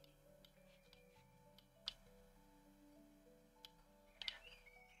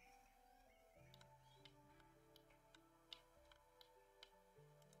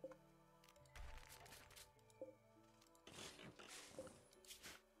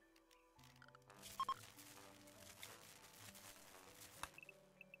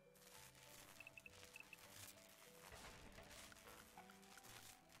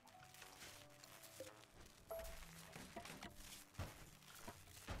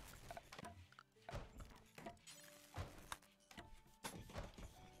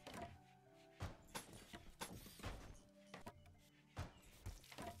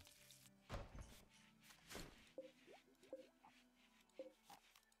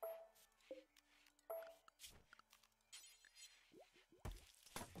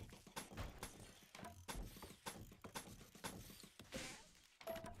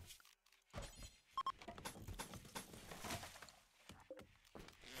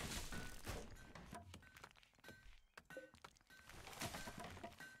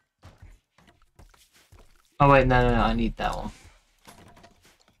 Oh wait, no, I need that one.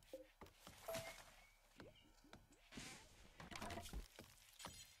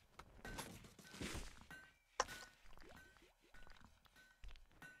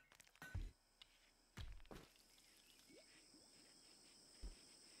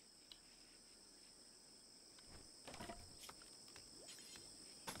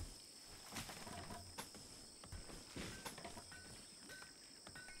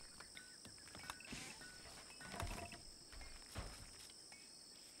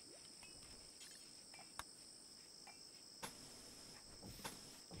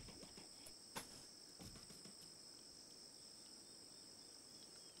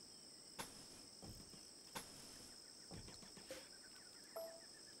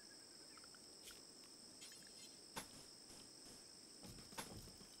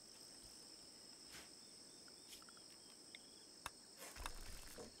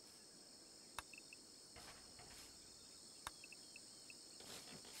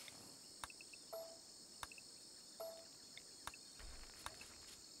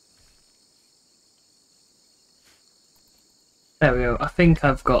 There we go. I think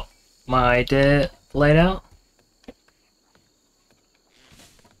I've got my idea laid out.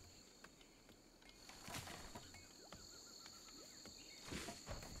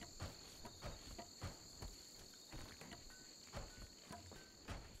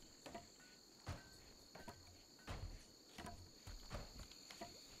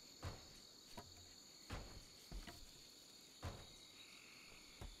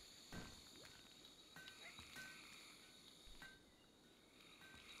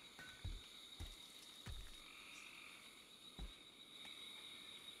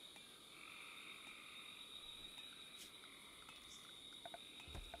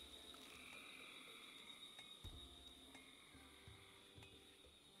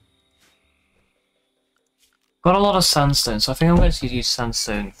 Got a lot of sandstone, so I think I'm going to use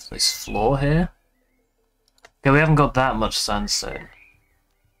sandstone for this floor here. Okay, we haven't got that much sandstone.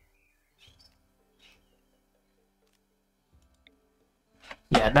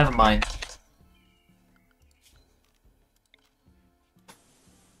 Yeah, never mind.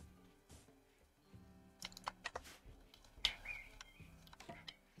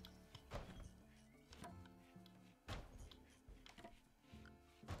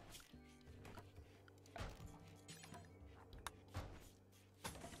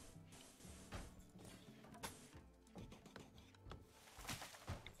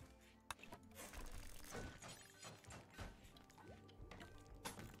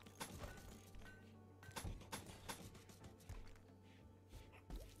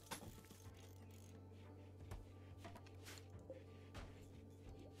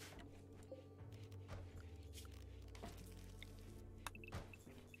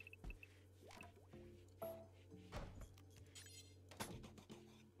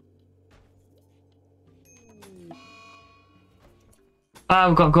 Ah,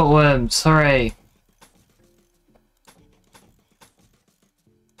 I've got worms, sorry.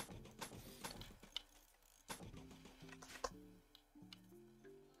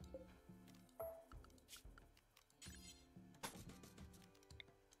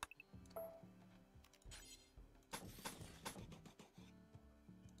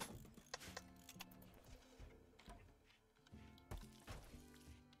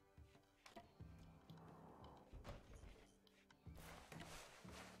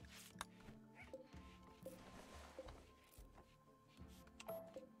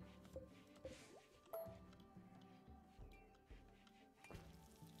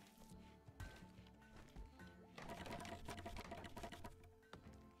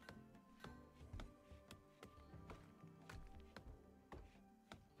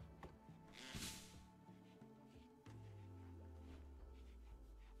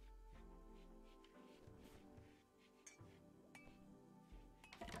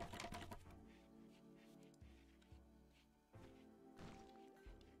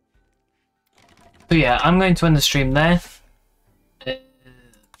 So yeah, I'm going to end the stream there.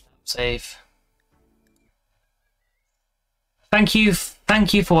 Save. Thank you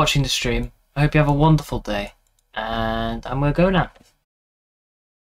for watching the stream. I hope you have a wonderful day, and I'm gonna go now.